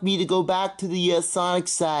want me to go back to the Sonic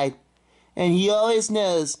side. And he always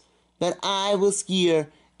knows that I was here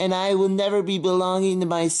and I will never be belonging to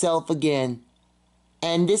myself again.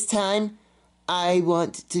 And this time, I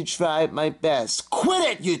want to try my best. Quit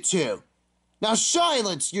it, you two! Now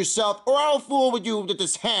silence yourself or I'll fool with you with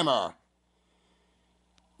this hammer!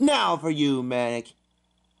 Now for you, Manic.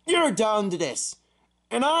 You're down to this.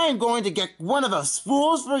 And I'm going to get one of those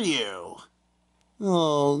fools for you.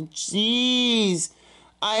 Oh, jeez.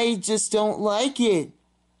 I just don't like it.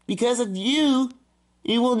 Because of you,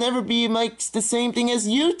 it will never be like the same thing as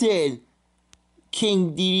you did.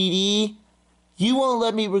 King Dedede, you won't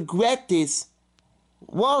let me regret this.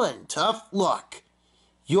 Well then, tough luck.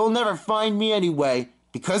 You'll never find me anyway.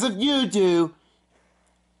 Because if you do,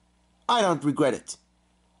 I don't regret it.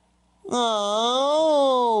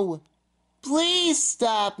 Oh, please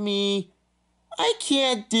stop me. I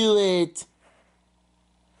can't do it.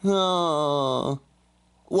 Oh.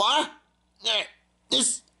 What?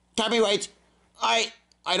 This can't be right. I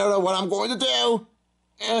don't know what I'm going to do.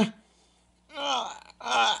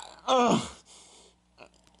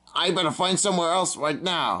 I better find somewhere else right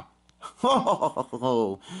now.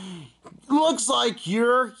 Looks like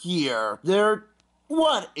you're here.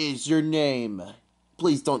 What is your name?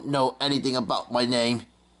 Please don't know anything about my name.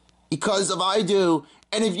 Because if I do,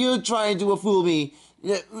 and if you're trying to fool me,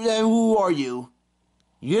 then who are you?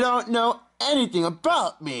 You don't know anything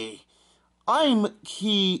about me. I'm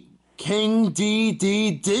King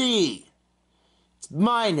Dedede. It's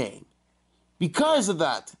my name. Because of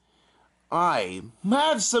that, I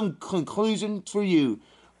have some conclusion for you.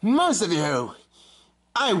 Most of you,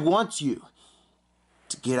 I want you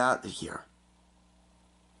to get out of here.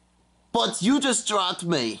 But you just dropped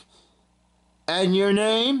me. And your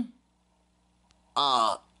name?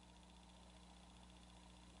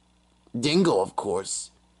 Dingo, of course.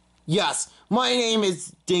 Yes, my name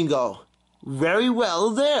is Dingo. Very well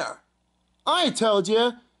there. I told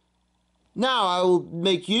you. Now I will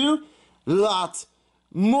make you lot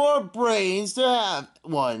more brains to have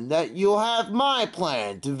one that you'll have my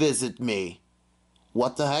plan to visit me.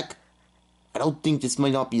 What the heck? I don't think this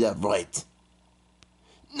might not be that right.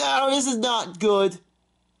 No, this is not good.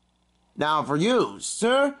 Now for you,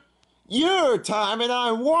 sir. Your time and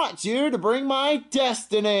I want you to bring my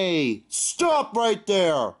destiny. Stop right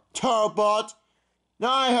there, Tarbot.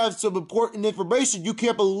 Now I have some important information. You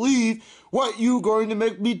can't believe what you're going to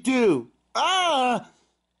make me do.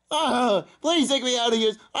 Please take me out of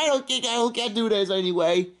here. I can't do this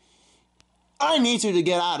anyway. I need you to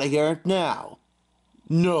get out of here now.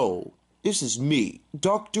 No, this is me,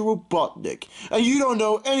 Dr. Robotnik, and you don't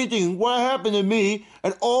know anything what happened to me,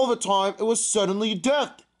 and all the time it was suddenly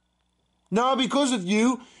death. Now because of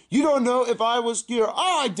you, you don't know if I was here.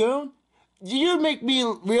 Oh, I don't. You make me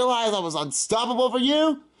realize I was unstoppable for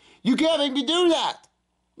you? You can't make me do that.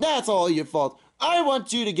 That's all your fault. I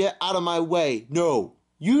want you to get out of my way. No,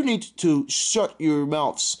 you need to shut your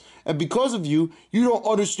mouths. And because of you, you don't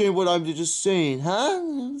understand what I'm just saying, huh?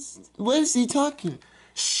 What is he talking?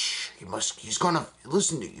 Shh, he's gonna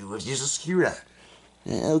listen to you if you just hear that.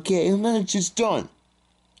 Okay, and then it's just done.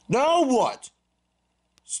 Now what?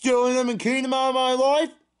 Stealing them and kicking them out of my life?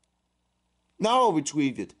 Now I'll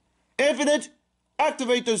retrieve it. Infinite,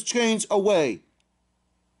 activate those chains away.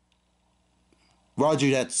 Roger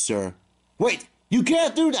that, sir. Wait, you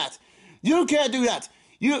can't do that. You can't do that.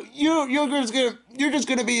 You're just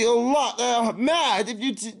gonna be a lot mad if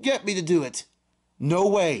you get me to do it. No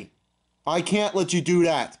way. I can't let you do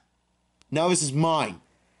that. Now this is mine.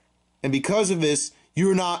 And because of this,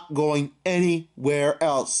 you're not going anywhere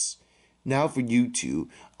else. Now for you two,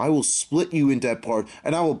 I will split you into that part,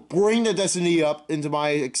 and I will bring the destiny up into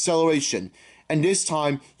my acceleration. And this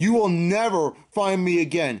time, you will never find me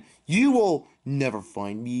again. You will never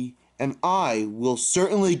find me, and I will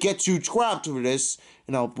certainly get you trapped for this,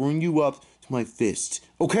 and I'll bring you up to my fist.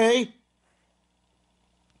 Okay?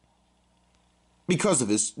 Because of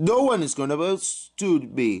this, no one is going to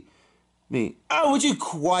withstand me. me. Oh, would you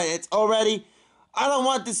quiet already? I don't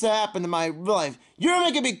want this to happen in my life. You're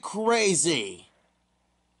making me crazy.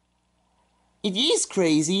 If he's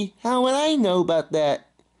crazy, how would I know about that?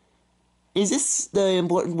 Is this the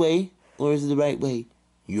important way, or is it the right way?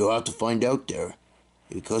 You'll have to find out there.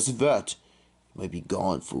 Because of that, you might be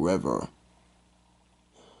gone forever.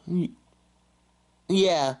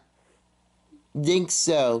 Yeah, think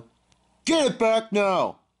so. Get it back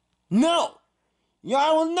now! No! Yeah,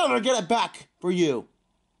 I will never get it back for you.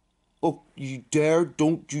 Oh, you dare,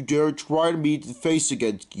 don't you dare try to meet the face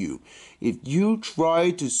against you. If you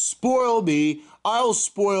try to spoil me, I'll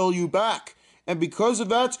spoil you back. And because of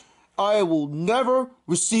that, I will never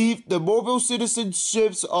receive the mobile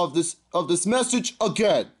citizenships of this message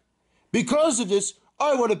again. Because of this,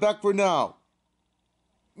 I want it back for now.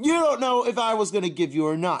 You don't know if I was gonna give you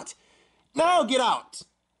or not. Now get out!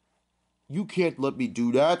 You can't let me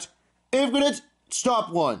do that. Infinite,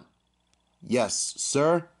 stop one. Yes,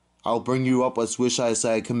 sir. I'll bring you up as wish as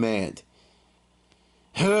I command.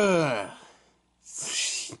 Oh!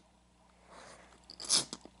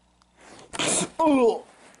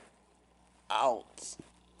 Ouch.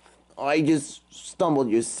 I just stumbled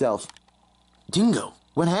yourself. Dingo,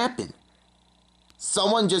 what happened?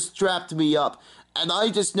 Someone just strapped me up, and I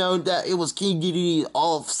just know that it was King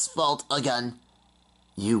Dedede's fault again.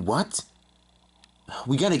 You what?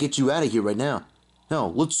 We gotta get you out of here right now. No,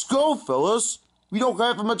 let's go, fellas. We don't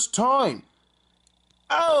have much time.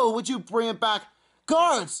 Oh, would you bring it back?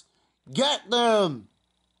 Guards, get them.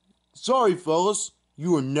 Sorry, fellas.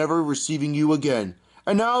 You are never receiving you again.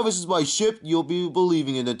 And now this is my ship. You'll be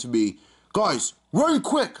believing in it to me. Guys, run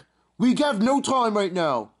quick. We have no time right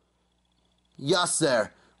now. Yes,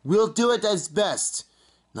 sir. We'll do it as best.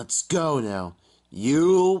 Let's go now.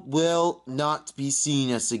 You will not be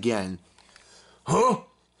seeing us again. Huh?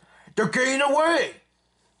 They're getting away!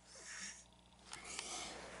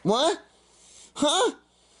 What? Huh?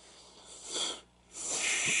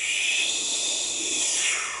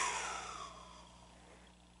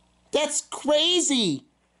 That's crazy!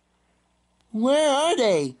 Where are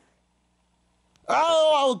they?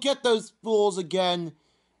 Oh, I'll get those fools again.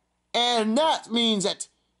 And that means that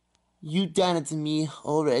You done it to me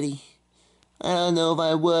already. I don't know if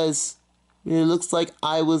I was, but it looks like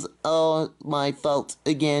I was all my fault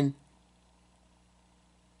again.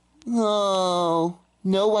 Oh,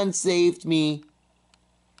 no one saved me.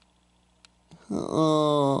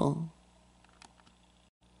 Oh.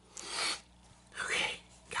 Okay,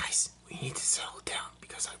 guys, we need to settle down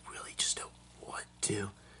because I really just don't want to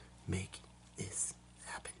make this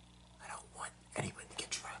happen. I don't want anyone to get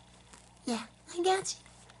trapped. Yeah, I got you.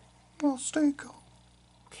 Well, stay calm.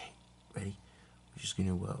 Okay, ready? We're just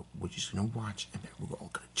gonna watch, and then we're all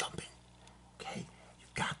gonna jump in. Okay, you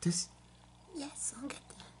got this. Yes, I'll get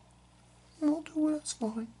that. We'll do it. It's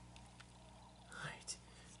fine. All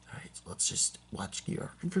right. Let's just watch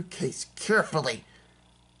your case carefully.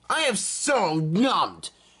 I am so numbed.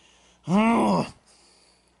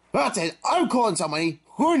 That's it. I'm calling somebody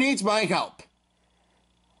who needs my help.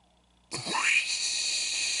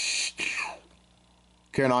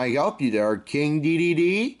 Can I help you there, King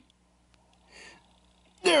Dedede?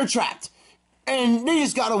 They're trapped, and they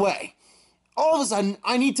just got away. All of a sudden,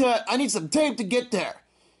 I need some tape to get there.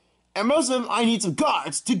 And most of them, I need some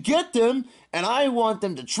guards to get them, and I want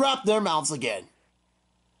them to trap their mouths again.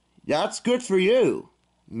 That's good for you.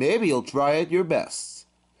 Maybe you'll try it your best.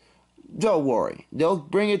 Don't worry, they'll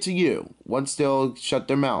bring it to you once they'll shut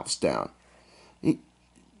their mouths down.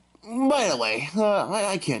 By the way,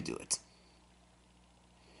 I can't do it.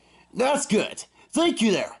 That's good. Thank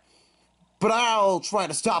you there. But I'll try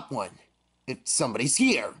to stop one if somebody's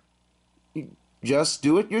here. Just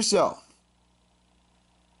do it yourself.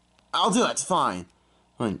 I'll do it, fine.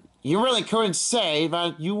 You really couldn't say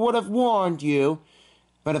that you would have warned you.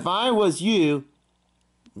 But if I was you,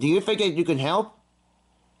 do you think that you can help?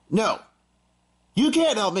 No. You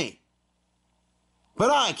can't help me. But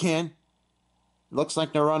I can. Looks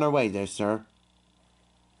like they're on our way there, sir.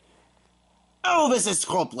 Oh, this is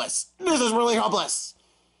hopeless. This is really hopeless.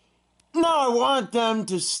 Now I want them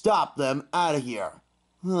to stop them out of here.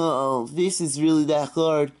 Oh, this is really that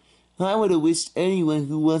hard. I would have wished anyone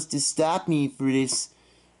who wants to stop me for this.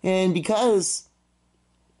 And because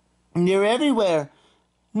they're everywhere.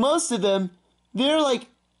 Most of them, they're like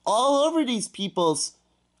all over these peoples.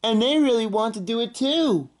 And they really want to do it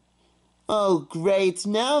too. Oh, great.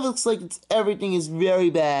 Now it looks like everything is very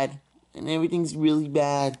bad. And everything's really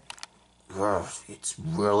bad. It's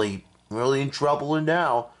really in trouble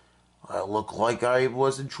now. I look like I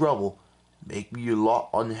was in trouble. Make me a lot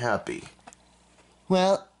unhappy.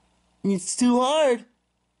 Well, it's too hard.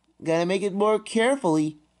 gotta make it more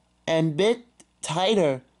carefully and bit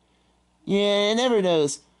tighter. Yeah, never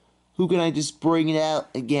knows. Who can I just bring it out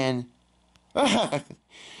again?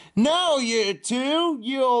 No, you two!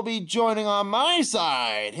 You'll be joining on my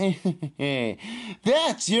side!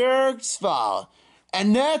 That's your fault.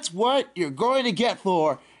 And that's what you're going to get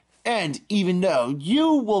for. And even though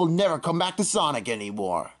you will never come back to Sonic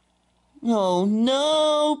anymore. Oh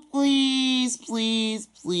no, please, please,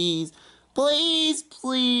 please. Please,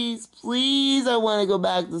 please, please, I want to go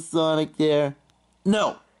back to Sonic there.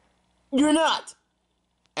 No, you're not.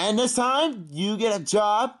 And this time, you get a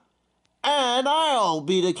job, and I'll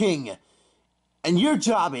be the king. And your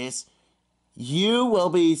job is, you will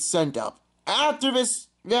be sent up. After this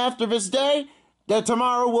day, that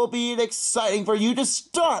tomorrow will be exciting for you to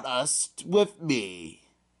start us with me.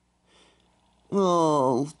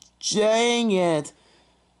 Oh, dang it.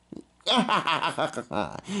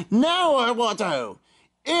 Now I want to.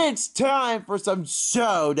 It's time for some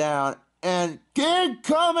showdown, and get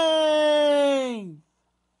coming!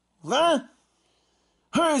 Huh?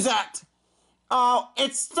 Who's that? Oh,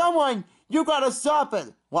 it's someone! You gotta stop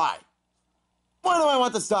it! Why? Why do I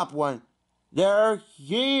want to stop one? They're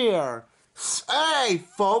here! Hey,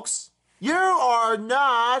 folks! You are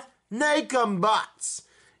not Nakumbots!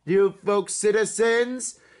 You folks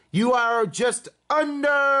citizens, you are just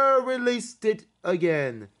under-released it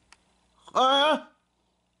again. How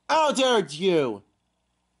dare you!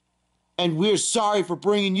 And we're sorry for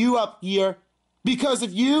bringing you up here. Because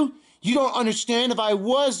of you, you don't understand if I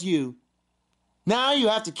was you. Now you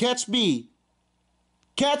have to catch me.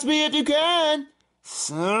 Catch me if you can.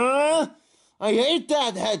 I hate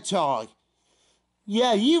that hedgehog.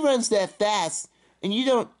 Yeah, he runs that fast. And you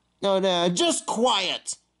don't... No, just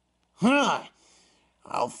quiet. Huh.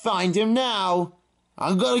 I'll find him now.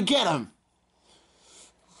 I'm gonna get him.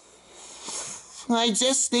 I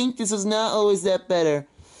just think this is not always that better.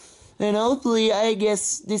 And hopefully, I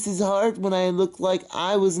guess this is hard when I look like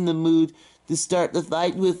I was in the mood to start the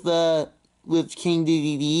fight with King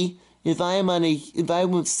Dedede. If I'm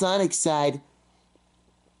with Sonic's side,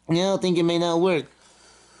 I don't think it may not work.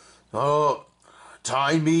 Oh,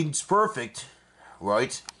 time means perfect,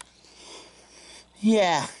 right?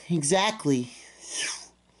 Yeah, exactly.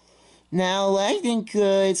 Now, I think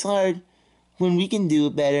it's hard when we can do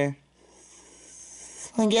it better.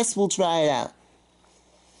 I guess we'll try it out.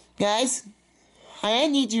 Guys, I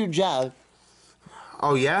need your job.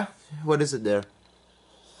 Oh yeah? What is it there?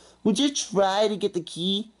 Would you try to get the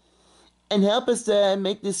key and help us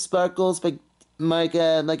make this sparkles like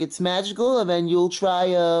it's magical, and then you'll try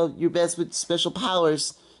your best with special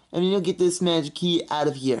powers, and then you'll get this magic key out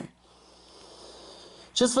of here.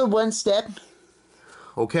 Just for one step.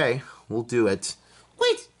 Okay, we'll do it.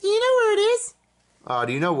 Wait, do you know where it is?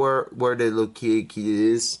 Do you know where the little key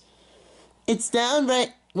is? It's down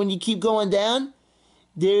right when you keep going down.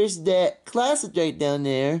 There's that closet right down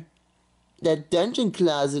there. That dungeon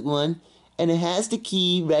closet one. And it has the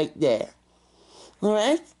key right there.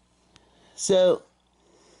 Alright? So,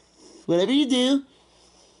 whatever you do,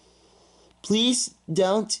 please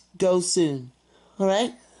don't go soon.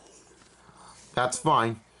 Alright? That's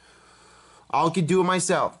fine. I can do it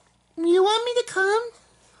myself. You want me to come?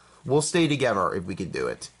 We'll stay together if we can do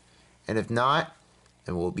it. And if not,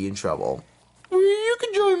 then we'll be in trouble. You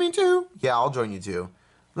can join me too. Yeah, I'll join you too.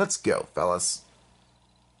 Let's go, fellas.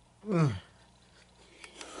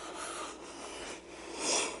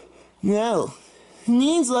 No.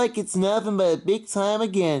 Means like it's nothing but a big time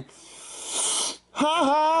again. Ha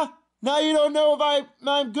ha! Now you don't know if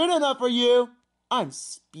I'm good enough for you. I'm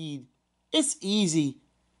Speed. It's easy.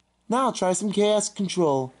 Now I'll try some chaos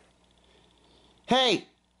control. Hey,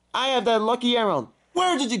 I have that lucky emerald.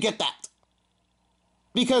 Where did you get that?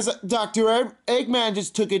 Because Dr. Eggman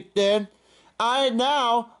just took it then. I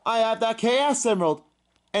have that chaos emerald.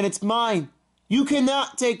 And it's mine. You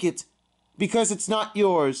cannot take it. Because it's not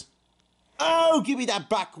yours. Oh, give me that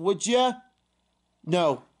back, would ya?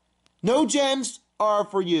 No. No gems are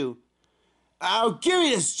for you. Oh, give me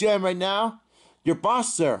this gem right now. Your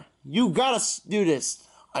boss, sir. You gotta do this.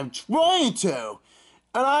 I'm trying to.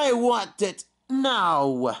 And I want it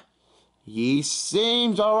now. He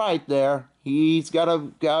seems alright there. He's got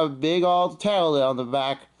a big old tail on the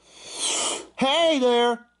back. Hey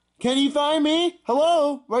there! Can you find me?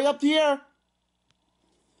 Hello? Right up here.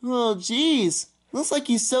 Oh, jeez. Looks like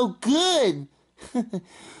he's so good.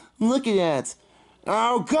 Look at that.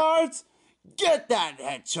 Oh, guards! Get that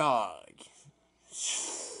hedgehog!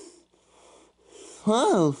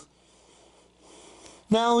 Oh.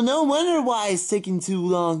 Now, no wonder why it's taking too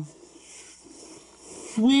long.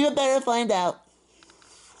 We better find out.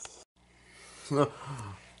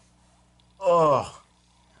 Ugh.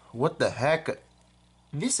 What the heck?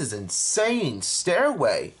 This is insane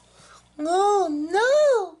stairway. Oh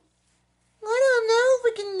no! I don't know if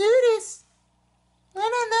we can do this. I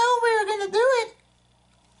don't know if we're gonna do it.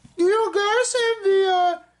 You guys have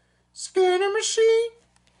the scanner machine?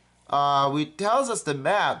 It tells us the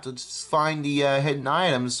map to find the hidden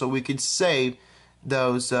items so we could save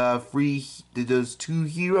those those two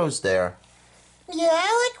heroes there. Yeah,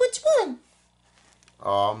 like which one?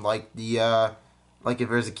 Like the like if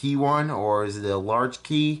there's a key one or is it a large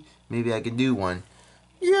key? Maybe I can do one.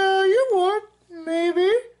 Yeah, you would.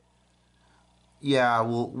 Maybe. Yeah,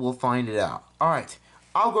 we'll find it out. All right,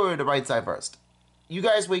 I'll go to the right side first. You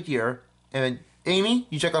guys wait here, and then Amy,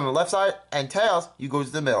 you check on the left side, and Tails, you go to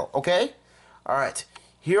the middle. Okay? All right,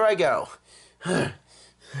 here I go. Well,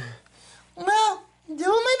 doing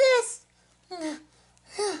my best.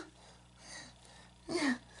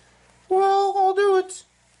 Well, I'll do it.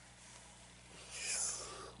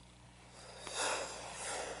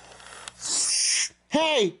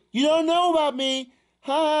 Hey, you don't know about me.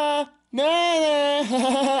 Ha, nah,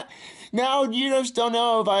 nah. Now you just don't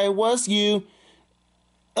know if I was you.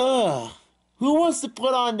 Ugh. Who wants to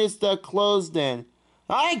put on this clothes then?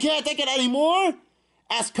 I can't take it anymore.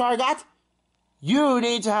 Ask Kargot. You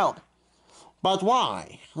need help. But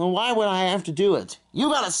why? Why would I have to do it? You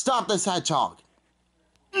gotta stop this hedgehog.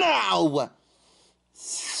 Now!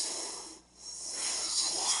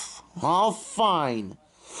 Oh, fine.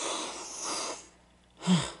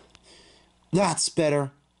 That's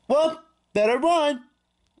better. Well, better run.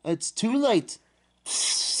 It's too late.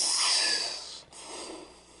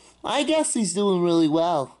 I guess he's doing really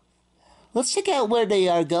well. Let's check out where they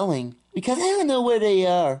are going, because I don't know where they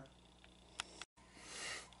are.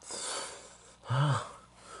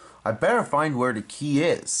 I better find where the key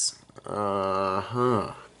is.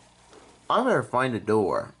 I better find the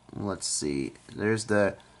door. Let's see. There's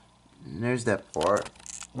that part.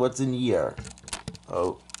 What's in here?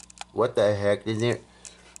 Oh, what the heck is there?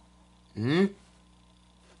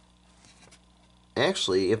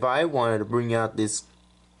 Actually, if I wanted to bring out this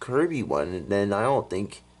Kirby one, then I don't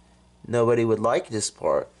think nobody would like this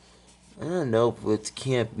part. I don't know if it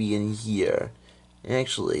can't be in here.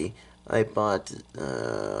 Actually, I bought.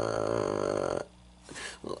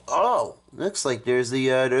 Oh, looks like there's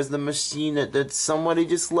the machine that somebody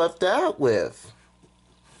just left out with.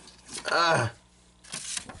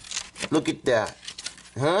 Look at that.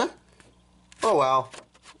 Huh? Oh well.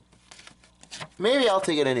 Maybe I'll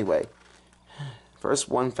take it anyway. First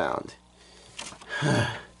one found.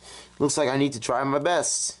 Looks like I need to try my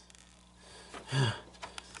best.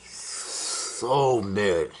 Oh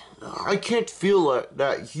man, I can't feel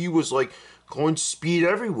that he was like going speed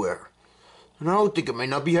everywhere. And I don't think it might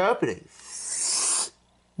not be happening.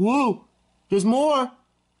 Whoa, there's more.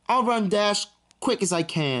 I'll run dash quick as I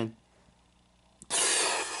can.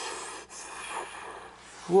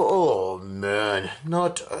 Oh man,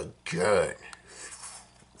 not again.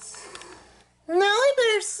 Now I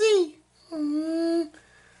better see.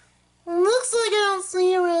 Looks like I don't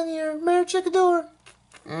see you around here. Better check the door.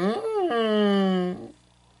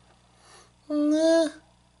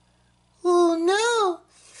 Oh no.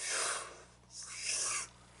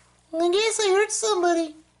 I guess I hurt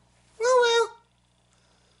somebody. Oh well.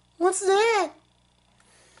 What's that?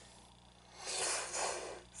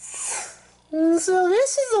 So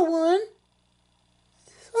this is the one.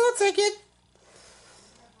 I'll take it.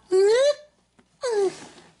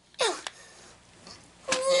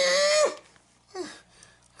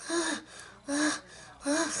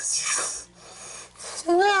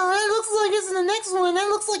 Wow, that looks like it's the next one. That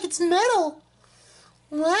looks like it's metal.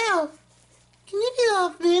 Wow. Can you get how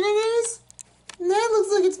thin it is? That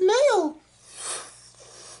looks like it's metal.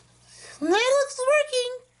 That looks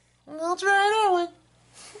working. I'll try another one.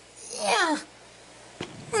 Yeah.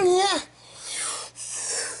 Yeah.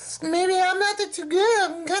 Maybe I'm not that too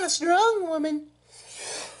good. I'm kind of strong, woman.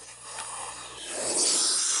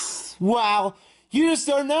 Wow. You just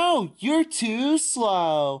don't know. You're too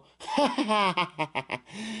slow.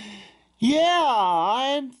 Yeah,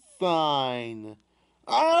 I'm fine.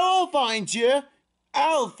 I'll find you.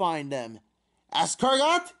 I'll find them. Ask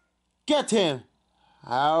Kargot? Get him.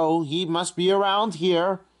 Oh, he must be around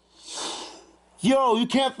here. Yo, you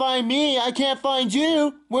can't find me. I can't find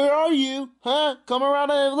you. Where are you? Huh? Come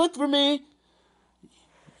around and look for me.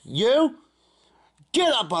 You?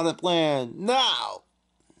 Get up on the plan now.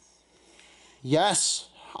 Yes,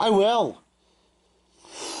 I will.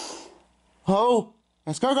 Oh,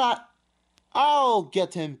 Escargot. I'll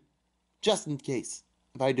get him. Just in case,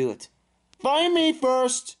 if I do it. Find me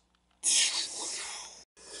first.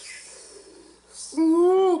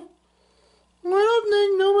 I don't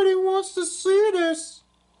think nobody wants to see this.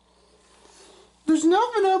 There's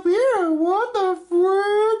nothing up here. What the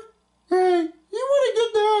frick? Hey, you want to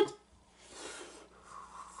get that?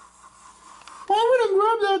 I wouldn't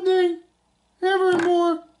grab that thing ever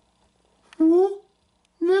more. Ooh,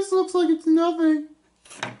 this looks like it's nothing.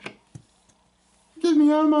 Get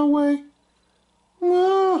me out of my way. I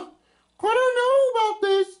don't know about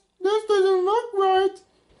this. This doesn't look right.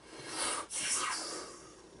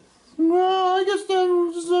 Well, I guess that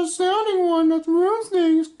was the sounding one. That rune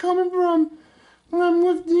thing is coming from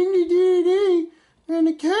with King Dedede and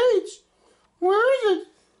the cage. Where is it?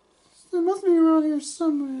 It must be around here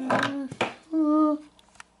somewhere.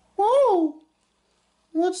 Whoa!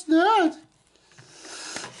 What's that?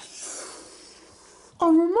 A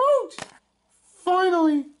remote!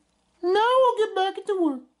 Finally! Now we'll get back into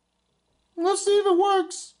work. Let's see if it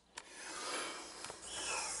works.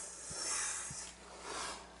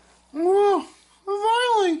 Whoa!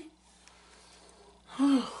 Finally!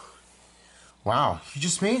 Wow, you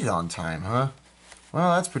just made it on time, huh?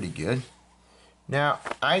 Well, that's pretty good. Now,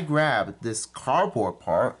 I grabbed this cardboard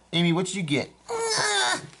part. Amy, what did you get?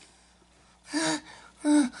 Oh,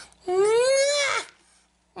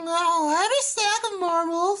 I have a stack of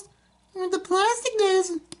marbles. The plastic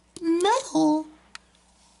is metal.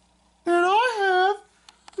 And I have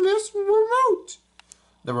this remote.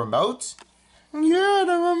 The remote? Yeah,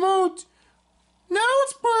 the remote. Now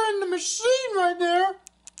it's put in the machine right there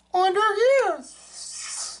under here.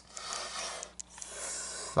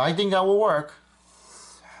 I think that will work.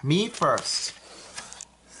 Me first.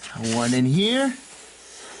 One in here.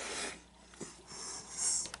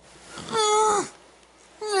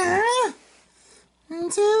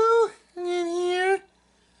 Two in here.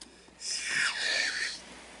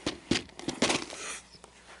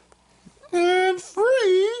 And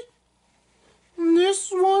free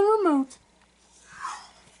this one remote.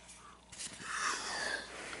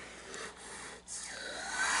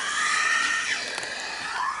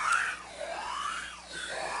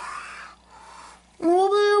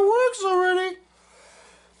 Well, it works already.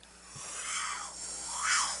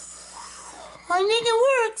 I think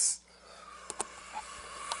it works.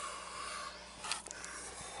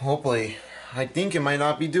 Hopefully. I think it might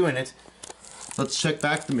not be doing it. Let's check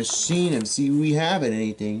back the machine and see if we have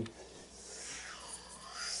anything.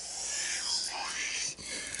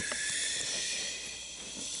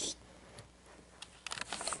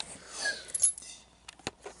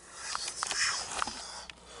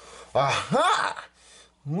 Aha!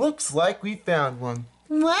 Looks like we found one.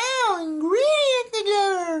 Wow, ingredient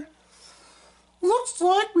together. Looks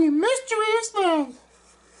like we mystery is found.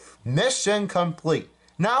 Mission complete.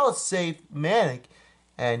 Now let's save Manic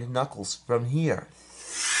and Knuckles from here.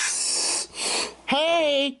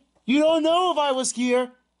 Hey, you don't know if I was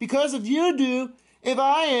here, because if you do, if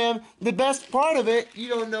I am the best part of it, you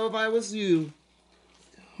don't know if I was you.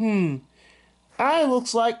 I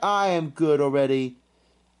looks like I am good already.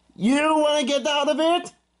 You want to get out of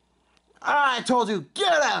it? I told you,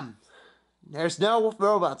 get him! There's no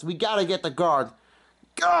robots. We gotta get the guard.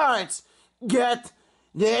 Guards, get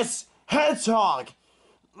this hedgehog.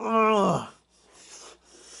 Ugh.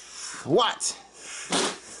 What?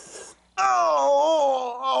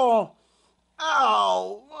 Oh,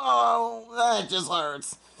 that just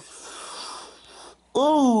hurts.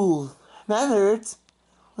 Ooh, that hurts.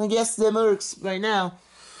 I guess that works right now.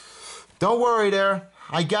 Don't worry there.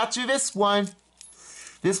 I got you this one.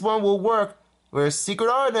 This one will work. We're a secret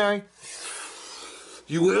ordinary.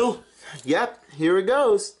 You will? Yep, here it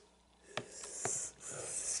goes.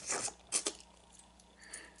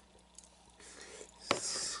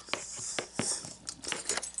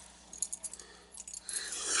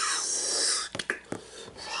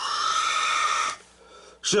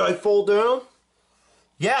 Should I fall down?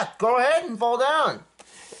 Yeah, go ahead and fall down.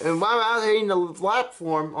 And while I'm out hitting the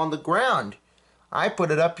platform on the ground, I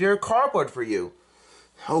put it up your cardboard for you.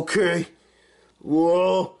 Okay.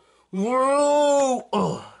 Whoa. Whoa.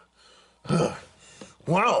 Oh.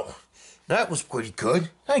 Wow, that was pretty good.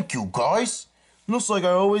 Thank you, guys. Looks like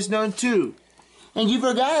I always known too. And you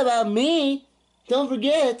forgot about me. Don't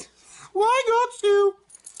forget. Well, I got you.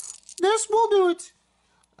 This will do it.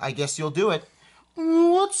 I guess you'll do it.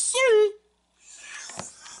 Let's see.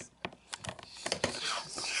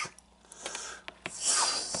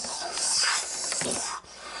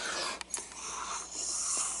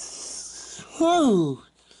 Oh,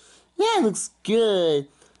 that looks good.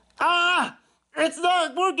 Ah! It's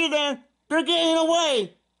not working there. They're getting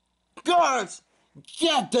away. Guards,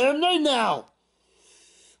 get them there now.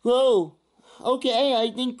 Whoa. Okay,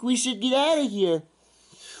 I think we should get out of here.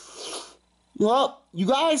 Well, you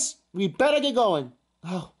guys, We better get going.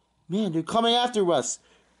 Oh, man, they're coming after us.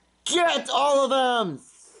 Get all of them!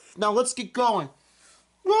 Now let's get going.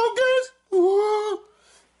 Okay.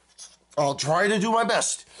 I'll try to do my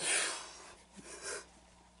best.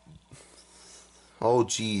 Oh,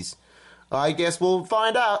 jeez. I guess we'll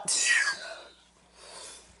find out.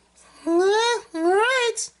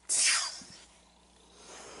 Alright.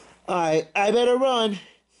 Alright, I better run.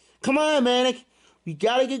 Come on, Manic. We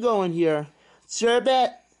gotta get going here. Sure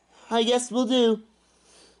bet. I guess we'll do.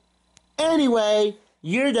 Anyway,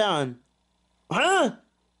 you're done. Huh?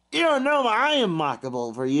 You don't know I am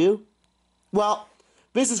mockable for you. Well,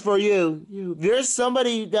 this is for you. There's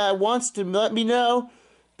somebody that wants to let me know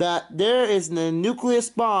that there is a nucleus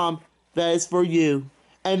bomb that is for you.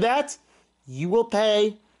 And that you will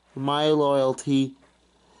pay for my loyalty.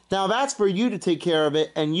 Now that's for you to take care of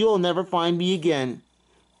it, and you'll never find me again.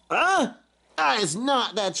 That is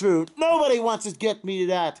not that true. Nobody wants to get me to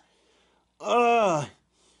that.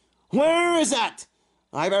 Where is that?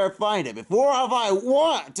 I better find it before I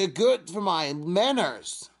want to good for my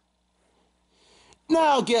manners.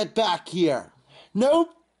 Now get back here.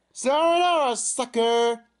 Nope. Sayonara,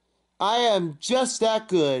 sucker. I am just that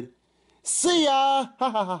good. See ya. Ha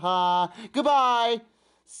ha ha ha. Goodbye.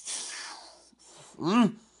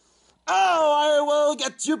 Oh, I will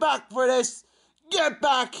get you back for this. Get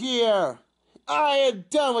back here. I am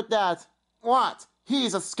done with that. What?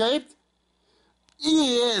 He's escaped?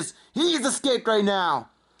 He is. He's escaped right now.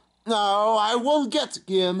 No, I will get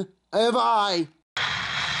him. If I...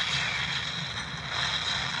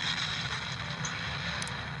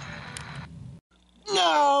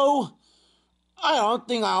 No! I don't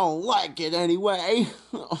think I'll like it anyway.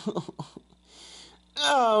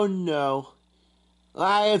 Oh no.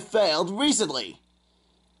 I have failed recently.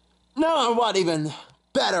 No, what even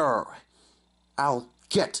better? I'll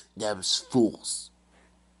get those fools.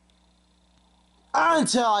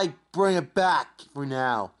 Until I bring it back for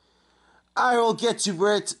now. I will get you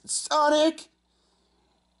rid, Sonic.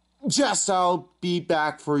 Just I'll be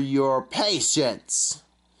back for your patience.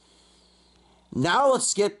 Now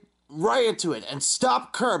let's get right into it and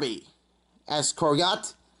stop Kirby. As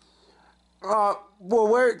Corgot. Well,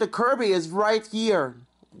 where the Kirby is right here.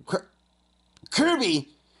 Kirby?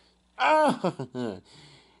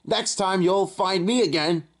 Next time you'll find me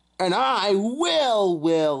again, and I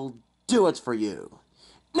will do it for you.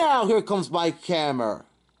 Now here comes my camera.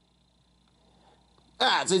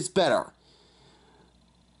 It's better.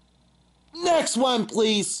 Next one,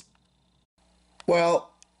 please.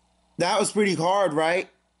 Well, that was pretty hard, right?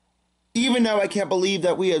 Even though I can't believe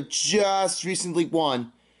that we have just recently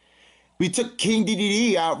won. We took King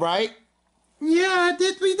Dedede out, right? Yeah,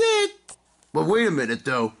 we did. But wait a minute,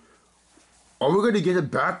 though. Are we going to get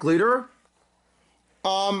it back later?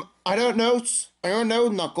 I don't know. I don't know,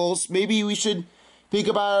 Knuckles. Maybe we should think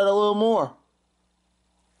about it a little more.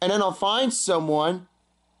 And then I'll find someone,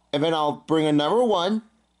 and then I'll bring another one,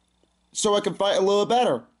 so I can fight a little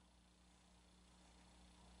better.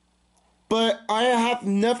 But I have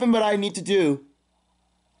nothing but I need to do.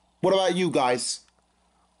 What about you guys?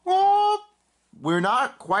 Well, we're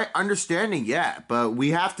not quite understanding yet, but we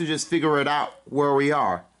have to just figure it out where we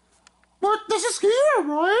are. But this is here,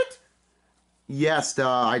 right? Yes,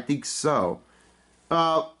 I think so.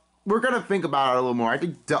 We're gonna think about it a little more. I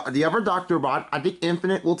think the other I think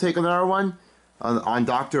Infinite will take another one on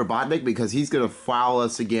Dr. Robotnik because he's gonna foul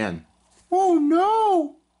us again. Oh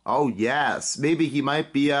no! Oh yes, maybe he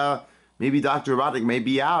might be maybe Dr. Robotnik may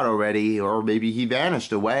be out already, or maybe he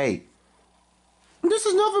vanished away. This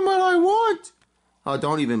is nothing but I want. Oh,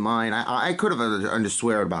 don't even mind. I could have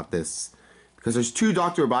underswear about this because there's two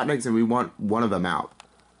Dr. Robotniks and we want one of them out.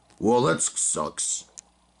 Well, that sucks.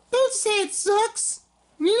 Don't say it sucks.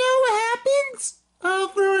 You know what happens? I'll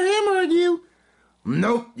throw a hammer at you.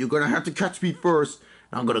 Nope, you're gonna have to catch me first.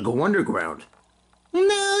 I'm gonna go underground. No,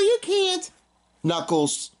 you can't.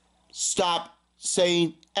 Knuckles, stop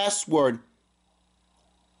saying S word.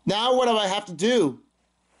 Now what do I have to do?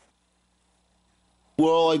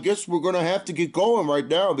 Well, I guess we're gonna have to get going right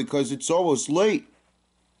now because it's almost late.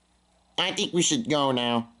 I think we should go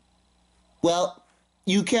now. Well,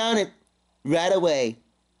 you count it right away.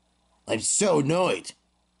 I'm so annoyed.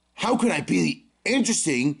 How can I be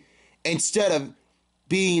interesting instead of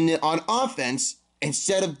being on offense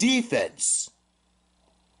instead of defense?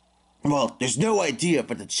 Well, there's no idea,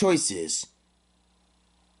 but the choice is.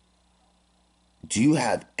 Do you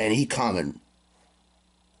have any comment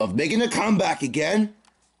of making a comeback again?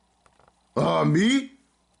 Me?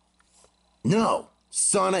 No,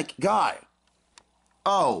 Sonic Guy.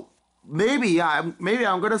 Oh, maybe I'm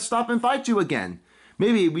gonna stop and fight you again.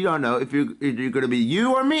 Maybe we don't know if you're going to be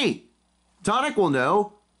you or me. Sonic will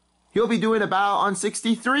know. He'll be doing a battle on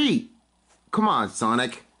 63. Come on,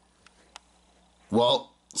 Sonic.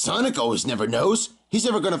 Well, Sonic always never knows. He's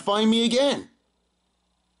never gonna find me again.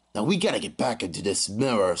 Now we gotta get back into this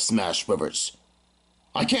Mirror Smash Brothers.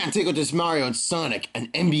 I can't take out this Mario and Sonic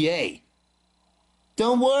and NBA.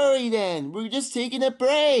 Don't worry then, we're just taking a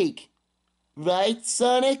break. Right,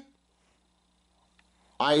 Sonic?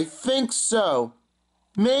 I think so.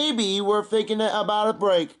 Maybe we're thinking about a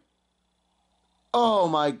break. Oh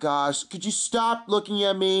my gosh, could you stop looking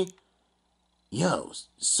at me? Yo,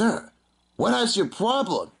 sir, what is your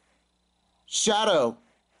problem? Shadow,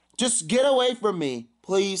 just get away from me,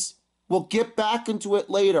 please. We'll get back into it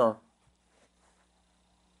later.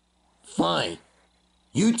 Fine.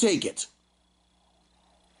 You take it.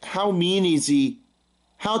 How mean is he?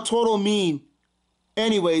 How total mean.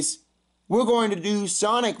 Anyways, we're going to do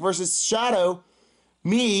Sonic versus Shadow,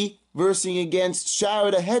 me versing against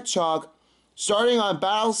Shadow the Hedgehog, starting on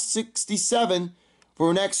Battle 67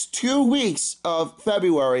 for the next 2 weeks of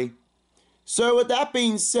February. So with that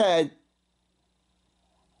being said,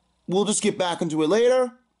 we'll just get back into it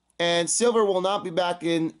later, and Silver will not be back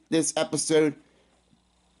in this episode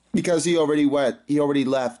because he already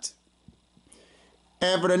left.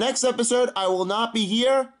 And for the next episode, I will not be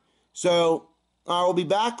here, so I will be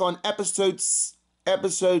back on episode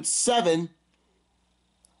 7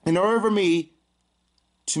 in order for me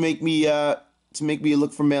to make me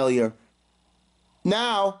look familiar.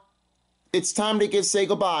 Now, it's time to say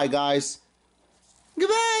goodbye, guys.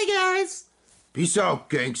 Goodbye, guys. Peace out,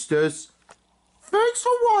 gangsters. Thanks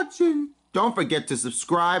for watching. Don't forget to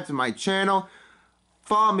subscribe to my channel,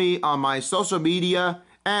 follow me on my social media,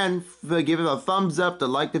 and give it a thumbs up to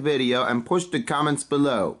like the video and push the comments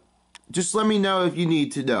below. Just let me know if you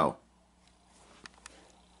need to know.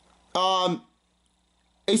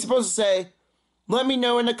 You're supposed to say, let me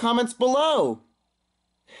know in the comments below.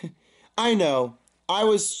 I know, I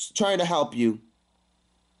was trying to help you.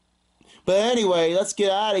 But anyway, let's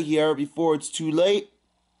get out of here before it's too late.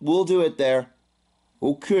 We'll do it there.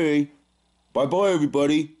 Okay. Bye-bye,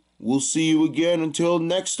 everybody. We'll see you again until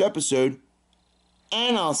next episode.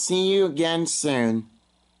 And I'll see you again soon.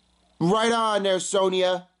 Right on there,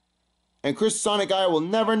 Sonia. And Chris Sonic Guy will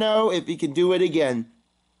never know if he can do it again.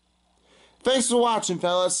 Thanks for watching,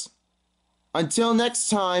 fellas. Until next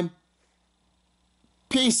time,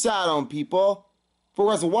 peace out on people.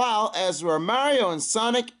 For as a while as we're Mario and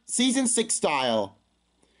Sonic Season 6 style.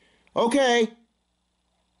 Okay,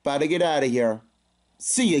 about to get out of here.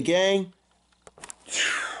 See ya, gang.